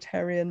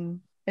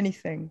authoritarian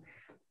anything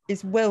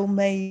is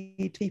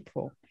well-made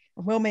people.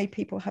 And well-made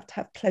people have to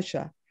have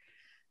pleasure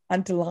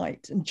and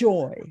delight and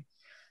joy.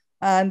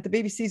 And the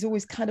BBC's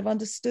always kind of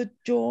understood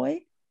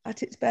joy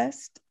at its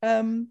best,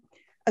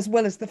 as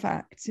well as the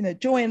facts. You know,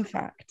 joy and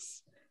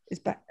facts is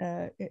back,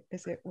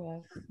 as it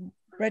were,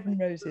 bread and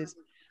roses.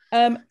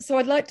 So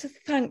I'd like to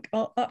thank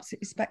our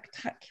absolutely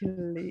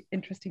spectacularly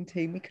interesting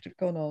team. We could have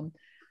gone on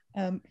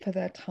for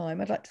their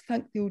time. I'd like to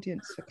thank the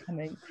audience for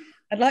coming.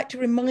 I'd like to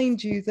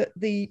remind you that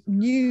the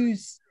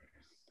news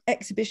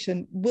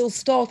exhibition will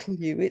startle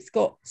you. It's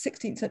got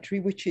 16th century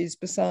witches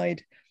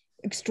beside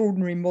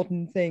extraordinary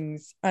modern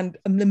things and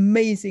an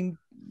amazing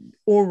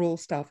oral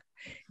stuff.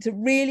 It's a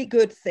really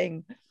good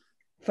thing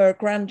for a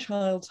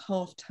grandchild's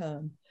half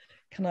term.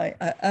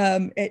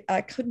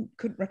 I couldn't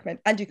recommend,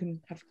 and you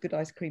can have good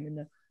ice cream in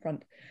the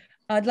front.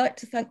 I'd like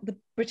to thank the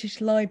British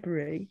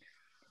Library,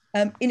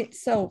 in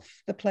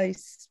itself the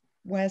place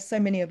where so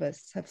many of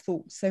us have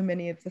thought so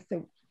many of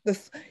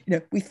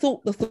we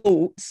thought the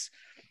thoughts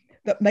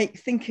that make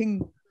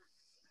thinking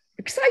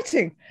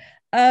exciting.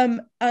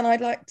 And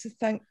I'd like to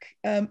thank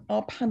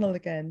our panel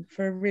again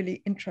for a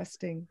really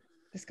interesting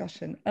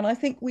discussion. And I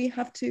think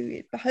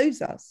it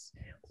behoves us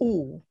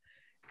all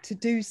to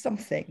do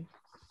something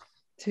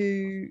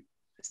to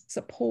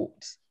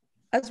support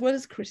as well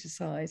as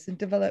criticize and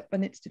develop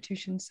an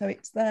institution so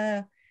it's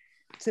there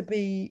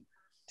to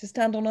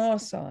stand on our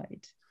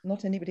side,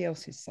 not anybody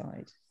else's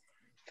side,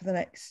 for the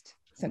next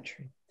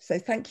century. So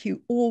thank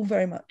you all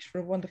very much for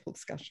a wonderful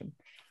discussion.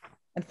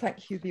 And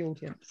thank you, the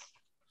audience.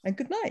 And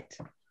good night.